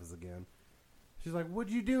principal's office again. She's like,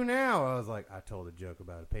 what'd you do now? I was like, I told a joke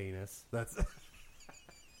about a penis. That's...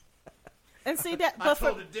 And see that, I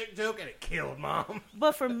told a dick joke and it killed Mom.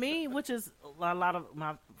 But for me, which is a lot of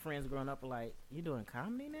my friends growing up are like, "You doing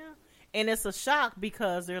comedy now?" And it's a shock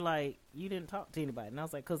because they're like, "You didn't talk to anybody," and I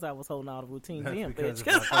was like, "Cause I was holding all the routines in, bitch." If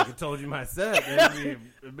I fucking told you my set,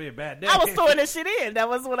 it'd be a bad day. I was throwing this shit in. That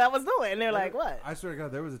was what I was doing. And they're like, "What?" I swear to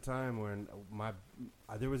God, there was a time when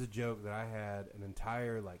there was a joke that I had an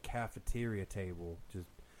entire like cafeteria table. Just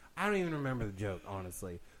I don't even remember the joke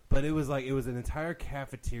honestly. But it was an entire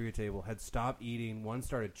cafeteria table had stopped eating. One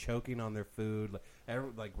started choking on their food,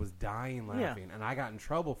 was dying laughing, and I got in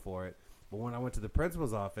trouble for it. But when I went to the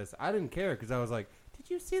principal's office, I didn't care because I was like, "Did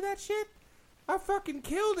you see that shit? I fucking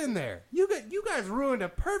killed in there. You guys ruined a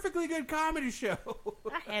perfectly good comedy show.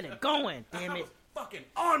 I had it going, damn it. I was fucking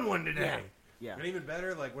on one today." Yeah. And even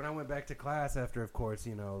better, like when I went back to class after, of course,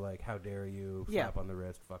 you know, like how dare you, slap on the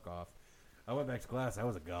wrist, fuck off. I went back to class. I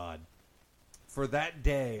was a god. For that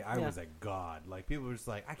day, I was a god. Like, people were just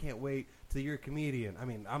like, I can't wait till you're a comedian. I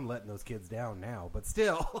mean, I'm letting those kids down now, but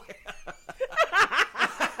still.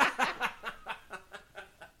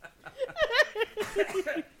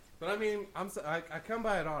 But I mean, I come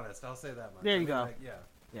by it honest. I'll say that much. There you go. Like,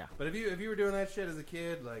 yeah. But if you were doing that shit as a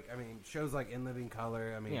kid, like, I mean, shows like In Living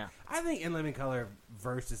Color, I mean, I think In Living Color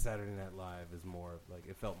versus Saturday Night Live is more, like,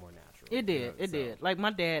 it felt more natural. It did. It did. Like, my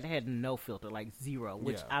dad had no filter, like zero,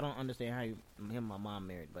 which I don't understand how him and my mom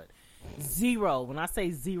married, but zero. When I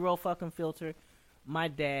say zero fucking filter, my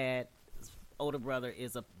dad's older brother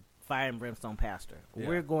is a fire and brimstone pastor. Yeah.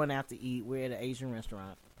 We're going out to eat. We're at an Asian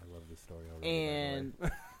restaurant. I love this story already. And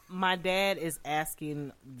my dad is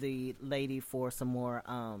asking the lady for some more,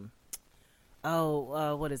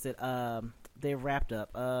 what is it? They're wrapped up.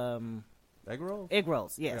 Egg rolls? Egg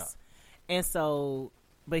rolls, yes. Yeah. And so,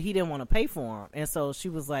 but he didn't want to pay for them. And so she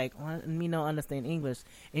was like, me don't understand English.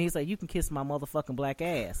 And he's like, you can kiss my motherfucking black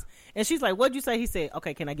ass. And she's like, what'd you say? He said,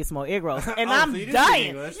 okay, can I get some more egg rolls? And I'm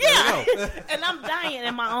dying. Yeah. And I'm dying.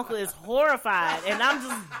 And my uncle is horrified. And I'm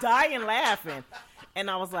just dying laughing. And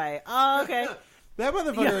I was like, oh, okay. That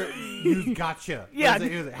motherfucker used gotcha. Yeah.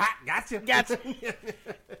 He was like, ha, gotcha.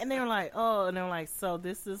 And they were like, oh, and they were like, so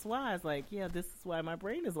this is why. It's like, yeah, this is why my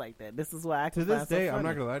brain is like that. This is why I can. To this day, I'm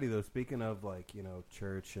not gonna lie to you though. Speaking of like, you know,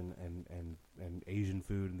 church and Asian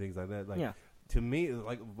food and things like that, like to me,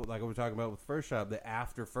 like we were talking about with First Shot, the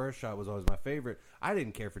after First Shot was always my favorite. I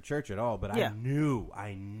didn't care for church at all, but I knew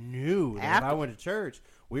that if I went to church,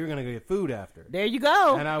 we were gonna go get food after. There you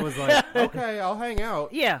go. And I was like, okay, I'll hang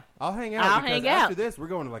out. Yeah, I'll hang out because after this, we're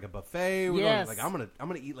going to like a buffet. We're going to, like I'm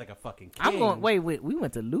gonna eat like a fucking king. I'm going. Wait. We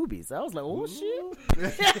went to Luby's. I was like, oh shit.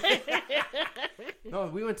 No,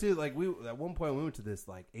 we went to at one point we went to this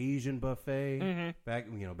like Asian buffet back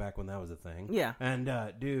when that was a thing. Yeah. And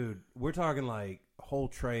dude, we're talking like whole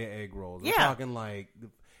tray of egg rolls. We're talking like,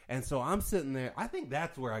 and so I'm sitting there. I think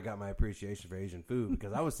that's where I got my appreciation for Asian food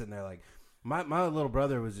because I was sitting there like. My little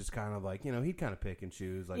brother was just kind of like, you know, he'd kind of pick and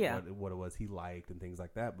choose like what it was he liked and things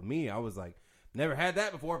like that. But me, I was like, never had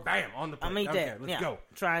that before. Bam, on the plate. I mean, okay, let's go.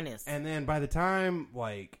 Trying this. And then by the time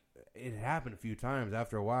like it happened a few times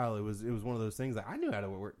after a while, it was one of those things that I knew how to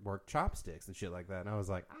work chopsticks and shit like that. And I was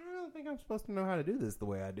like, I don't think I'm supposed to know how to do this the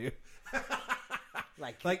way I do.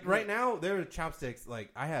 like right now, there are chopsticks. Like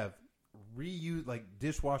I have reuse like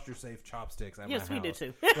dishwasher safe chopsticks at my house. Yes, we do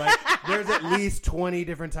too. Like there's at least 20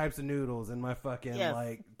 different types of noodles in my fucking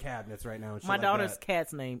like cabinets right now. And shit my like daughter's that.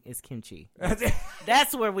 cat's name is Kimchi.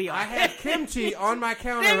 That's where we are. I have kimchi on my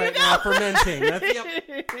counter right now fermenting.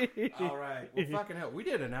 All right. Well, fucking hell. We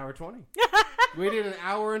did an hour 20. We did an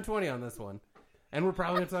hour and 20 on this one. And we're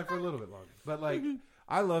probably going to talk for a little bit longer. But, like,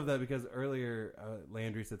 I love that because earlier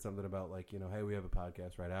Landry said something about, like, you know, hey, we have a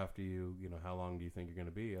podcast right after you. You know, how long do you think you're going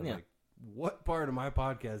to be? I was like, what part of my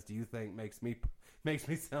podcast do you think makes me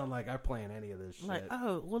sound like I plan any of this shit? Like,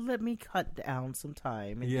 oh, well, let me cut down some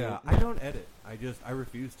time. Yeah, I don't edit. I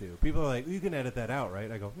refuse to. People are like, you can edit that out,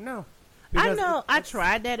 right? I go, no. I know. I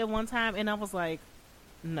tried that at one time, and I was like,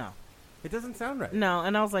 no. It doesn't sound right. No,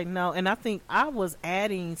 and I was like, no. And I think I was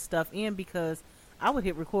adding stuff in because I would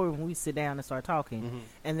hit record when we sit down and start talking. Mm-hmm.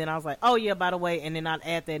 And then I was like, oh, yeah, by the way. And then I'd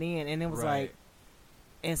add that in. And it was like,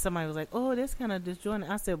 and somebody was like, oh, that's kind of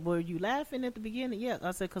disjointed. I said, were you laughing at the beginning? Yeah.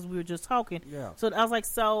 I said, because we were just talking. Yeah. So I was like,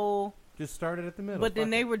 so. Just started at the middle. But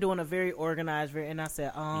then they were doing a very organized, and I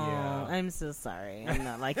said, oh, I'm so sorry. I'm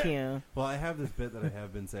not like him. Well, I have this bit that I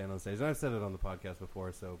have been saying on stage. And I've said it on the podcast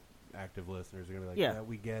before, so active listeners are going to be like, yeah,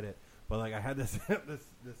 we get it. But, like, I had this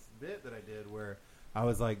bit that I did where I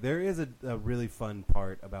was like, there is a really fun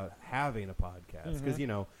part about having a podcast. Because, you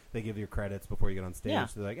know, they give you credits before you get on stage. Yeah.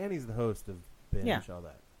 So they're like, and he's the host of Binge, all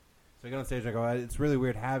that. So I get on stage and I go, it's really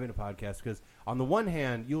weird having a podcast because on the one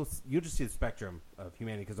hand, you'll just see the spectrum of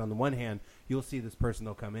humanity. Because on the one hand, you'll see this person,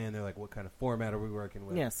 they'll come in, they're like, what kind of format are we working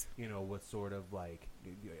with? Yes. You know, what sort of, like,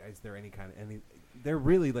 is there any kind of, they're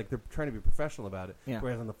really, like, they're trying to be professional about it. Yeah.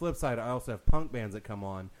 Whereas on the flip side, I also have punk bands that come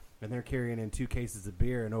on and they're carrying in 2 cases of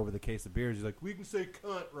beer, and over the case of beers, you're like, we can say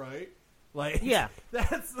cunt, right? Like,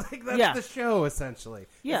 that's the show, essentially.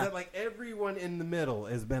 Yeah. That, like, everyone in the middle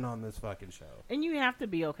has been on this fucking show. And you have to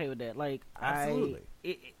be okay with that. Like, absolutely.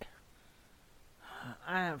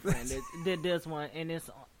 I have a friend that does one, and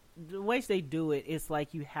it's the ways they do it, it's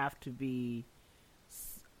like you have to be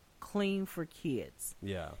clean for kids.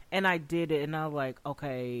 Yeah. And I did it, and I was like,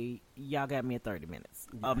 okay, y'all got me at 30 minutes.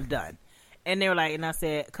 I'm done. And they were like, and I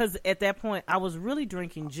said, because at that point, I was really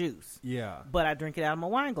drinking juice. Yeah. But I drink it out of my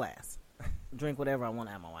wine glass. Drink whatever I want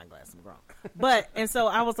out of my wine glass. I'm grown. But, and so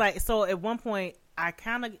I was like, so at one point, I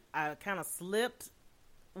kind of slipped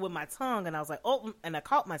with my tongue, and I was like, oh, and I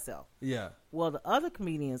caught myself. Yeah. Well, the other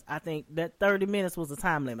comedians, I think that 30 minutes was the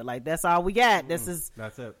time limit. Like, that's all we got. That's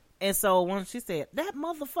it. And so when she said, that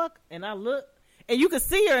motherfucker, and I looked, and you could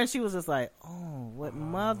see her, and she was just like, oh, what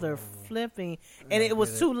mother flipping. And it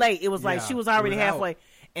was too late. It was like she was already halfway.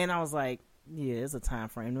 And I was like, yeah, it's a time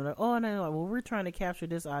frame. And they're like, oh, no, well, we're trying to capture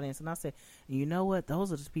this audience. And I said, you know what?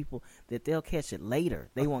 Those are the people that they'll catch it later.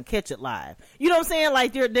 They won't catch it live. You know what I'm saying?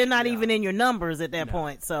 Like, they're not even in your numbers at that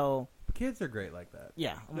point. So kids are great like that.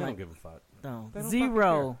 Yeah. They don't give a fuck. No.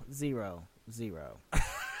 Zero.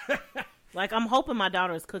 Like, I'm hoping my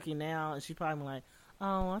daughter is cooking now, and she's probably like,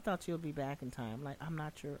 oh, I thought you'll be back in time. Like, I'm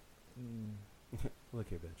not sure. Look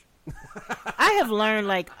here, bitch. I have learned,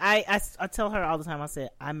 like, I tell her all the time, I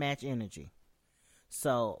said, I match energy.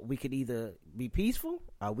 So we could either be peaceful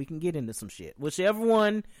or we can get into some shit.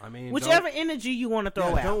 Whichever energy you want to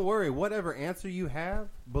throw out. Don't worry. Whatever answer you have,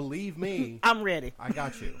 believe me. I'm ready. I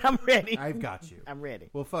got you. I'm ready. I've got you. I'm ready.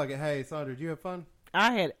 Well, fuck it. Hey, Sondra, did you have fun?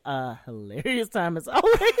 I had a hilarious time as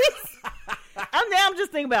always. I'm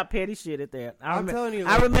just thinking about petty shit at that. I'm telling you.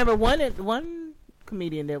 I remember one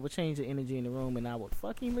comedian that would change the energy in the room, and I would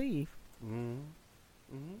fucking leave. Mm-hmm.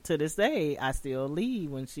 Mm-hmm. To this day, I still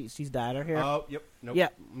leave when she's dyed her hair. Oh, yep. Nope.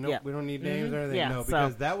 Yep. Nope. Yep. We don't need names or anything. Yeah, no,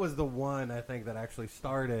 because that was the one I think that actually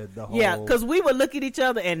started the whole. Yeah, because we would look at each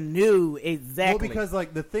other and knew exactly. Well, because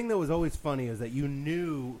like the thing that was always funny is that you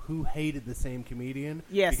knew who hated the same comedian.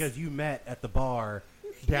 Yes. Because you met at the bar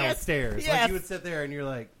downstairs. Yes. Like you would sit there and you're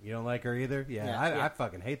like, you don't like her either? Yeah, I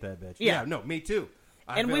fucking hate that bitch. Yeah, no, me too.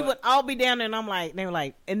 And we would all be down there, and I'm like, they were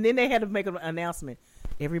like, and then they had to make an announcement.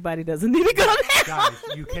 Everybody doesn't need to go down. Guys,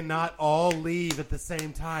 you cannot all leave at the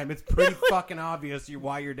same time. It's pretty fucking obvious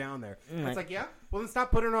why you're down there. It's like, yeah? Well, then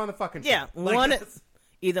stop putting her on the fucking show. Yeah. Like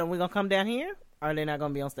either we're going to come down here or they're not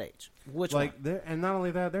going to be on stage. Which one? And not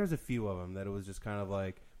only that, there's a few of them that it was just kind of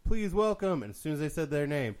like, please welcome. And as soon as they said their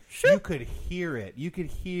name, you could hear it. You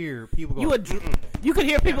could hear people going. You could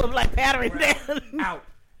hear people like pattering down. Out.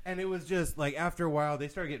 And it was just, like, after a while, they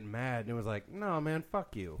started getting mad. And it was like, no, man,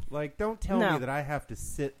 fuck you. Like, don't tell me that I have to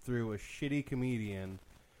sit through a shitty comedian,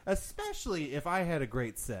 especially if I had a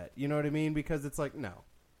great set. You know what I mean? Because it's like, no.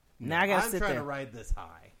 Now I gotta sit there. I'm trying to ride this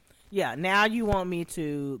high. Yeah, now you want me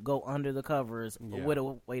to go under the covers with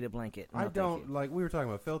a weighted blanket. No, I don't, like, we were talking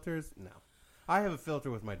about filters. No. I have a filter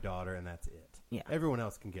with my daughter, and that's it. Yeah. Everyone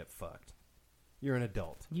else can get fucked. You're an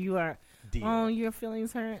adult. You are. Deal. Oh, your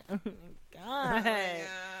feelings hurt. God.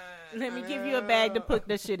 Let me give you a bag to put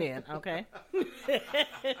this shit in, okay?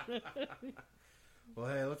 Well,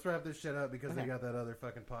 hey, let's wrap this shit up because they got that other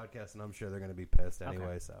fucking podcast, and I'm sure they're going to be pissed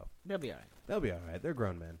anyway, so. They'll be all right. They'll be all right. They're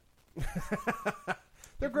grown men.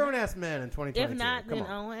 They're grown-ass men in 2022. If not, Come then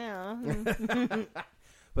on. oh well.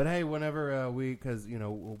 But hey, whenever because,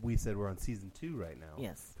 we said we're on season 2 right now.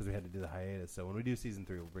 Yes. Because we had to do the hiatus. So when we do season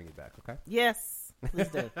 3, we'll bring you back, okay? Yes. Please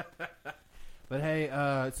do. But hey,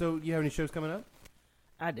 so you have any shows coming up?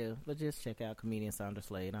 I do, but just check out comedian Sondra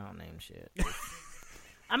Slade. I don't name shit.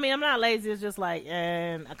 I mean, I'm not lazy. It's just like,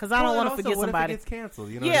 because I don't want to forget somebody. If it gets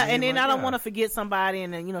canceled, and then I don't want to forget somebody,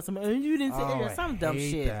 and then you didn't say some dumb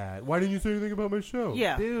shit. That. Why didn't you say anything about my show?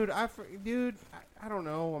 Yeah, dude, I don't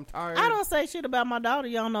know. I'm tired. I don't say shit about my daughter.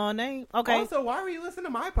 Y'all know her name. Okay. Also, why were you listening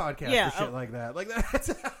to my podcast? Yeah, shit like that. Like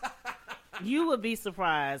that. You would be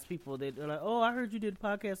surprised. People that are like, "Oh, I heard you did a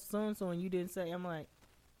podcast with so and so, and you didn't say." I'm like,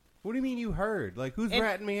 what do you mean you heard? Like, who's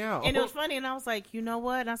ratting me out? And it was funny, and I was like, you know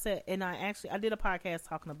what? And I said, and I did a podcast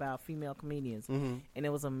talking about female comedians, and it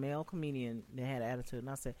was a male comedian that had an attitude, and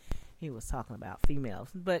I said, he was talking about females.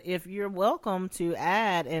 But if you're welcome to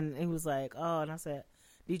add, and he was like, oh, and I said,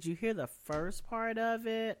 did you hear the first part of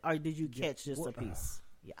it, or did you catch just a piece?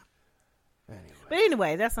 Yeah. Anyway. But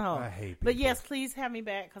anyway, that's the whole. I hate people. But yes, please have me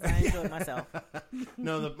back because I enjoyed myself.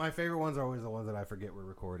 No, my favorite ones are always the ones that I forget we're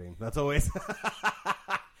recording. That's always.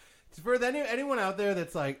 For anyone out there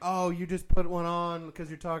that's like, oh, you just put one on because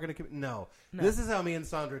you're talking to... No. This is how me and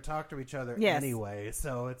Sondra talk to each other anyway.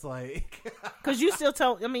 So it's like... Because you still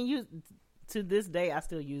told... I mean, you to this day, I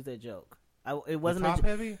still use that joke. It wasn't top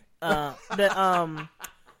heavy?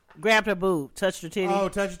 Grabbed her boob, touched her titty. Oh,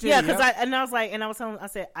 touched her titty. Yeah, because I was like, and I was telling them, I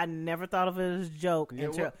said, I never thought of it as a joke.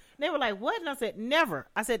 Yeah, they were like, what? And I said, never.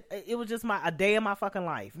 I said, it was just a day of my fucking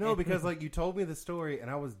life. No, because like you told me the story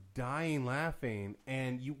and I was dying laughing,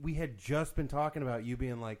 and we had just been talking about you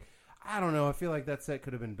being like, I don't know, I feel like that set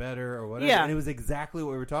could have been better or whatever. Yeah. And it was exactly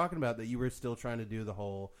what we were talking about, that you were still trying to do the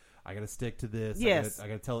whole, I got to stick to this. Yes. I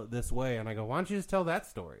got to tell it this way. And I go, why don't you just tell that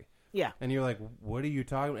story? Yeah. And you're like, what are you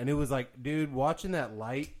talking about? And it was like, dude, watching that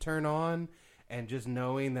light turn on and just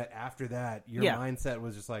knowing that after that, your mindset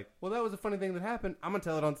was just like, well, that was a funny thing that happened. I'm going to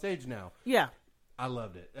tell it on stage now. Yeah. I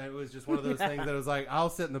loved it. It was just one of those things that was like,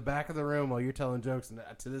 I'll sit in the back of the room while you're telling jokes. And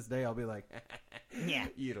to this day, I'll be like, yeah,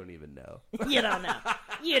 you don't even know. You don't know.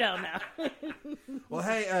 You don't know. Well,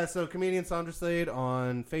 hey, so comedian Sondra Slade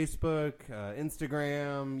on Facebook,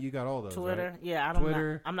 Instagram, you got all those, Twitter. Right? Yeah,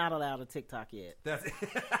 I'm not allowed a TikTok yet. That's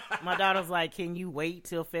My daughter's like, can you wait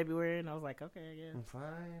till February? And I was like, okay, yeah. I'm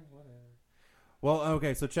fine, whatever. Well,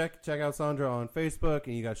 okay, so check out Sondra on Facebook,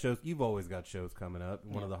 and you got shows. You've always got shows coming up.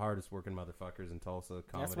 One of the hardest working motherfuckers in Tulsa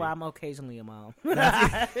comedy. That's why I'm occasionally a mom.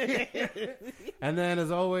 And then, as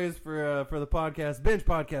always, for the podcast,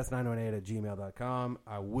 bingepodcast918@gmail.com.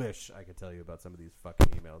 I wish I could tell you about some of these fucking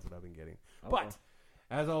emails that I've been getting. Okay. But,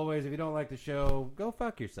 as always, if you don't like the show, go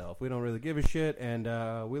fuck yourself. We don't really give a shit, and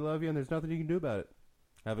we love you, and there's nothing you can do about it.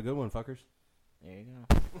 Have a good one, fuckers. There you go.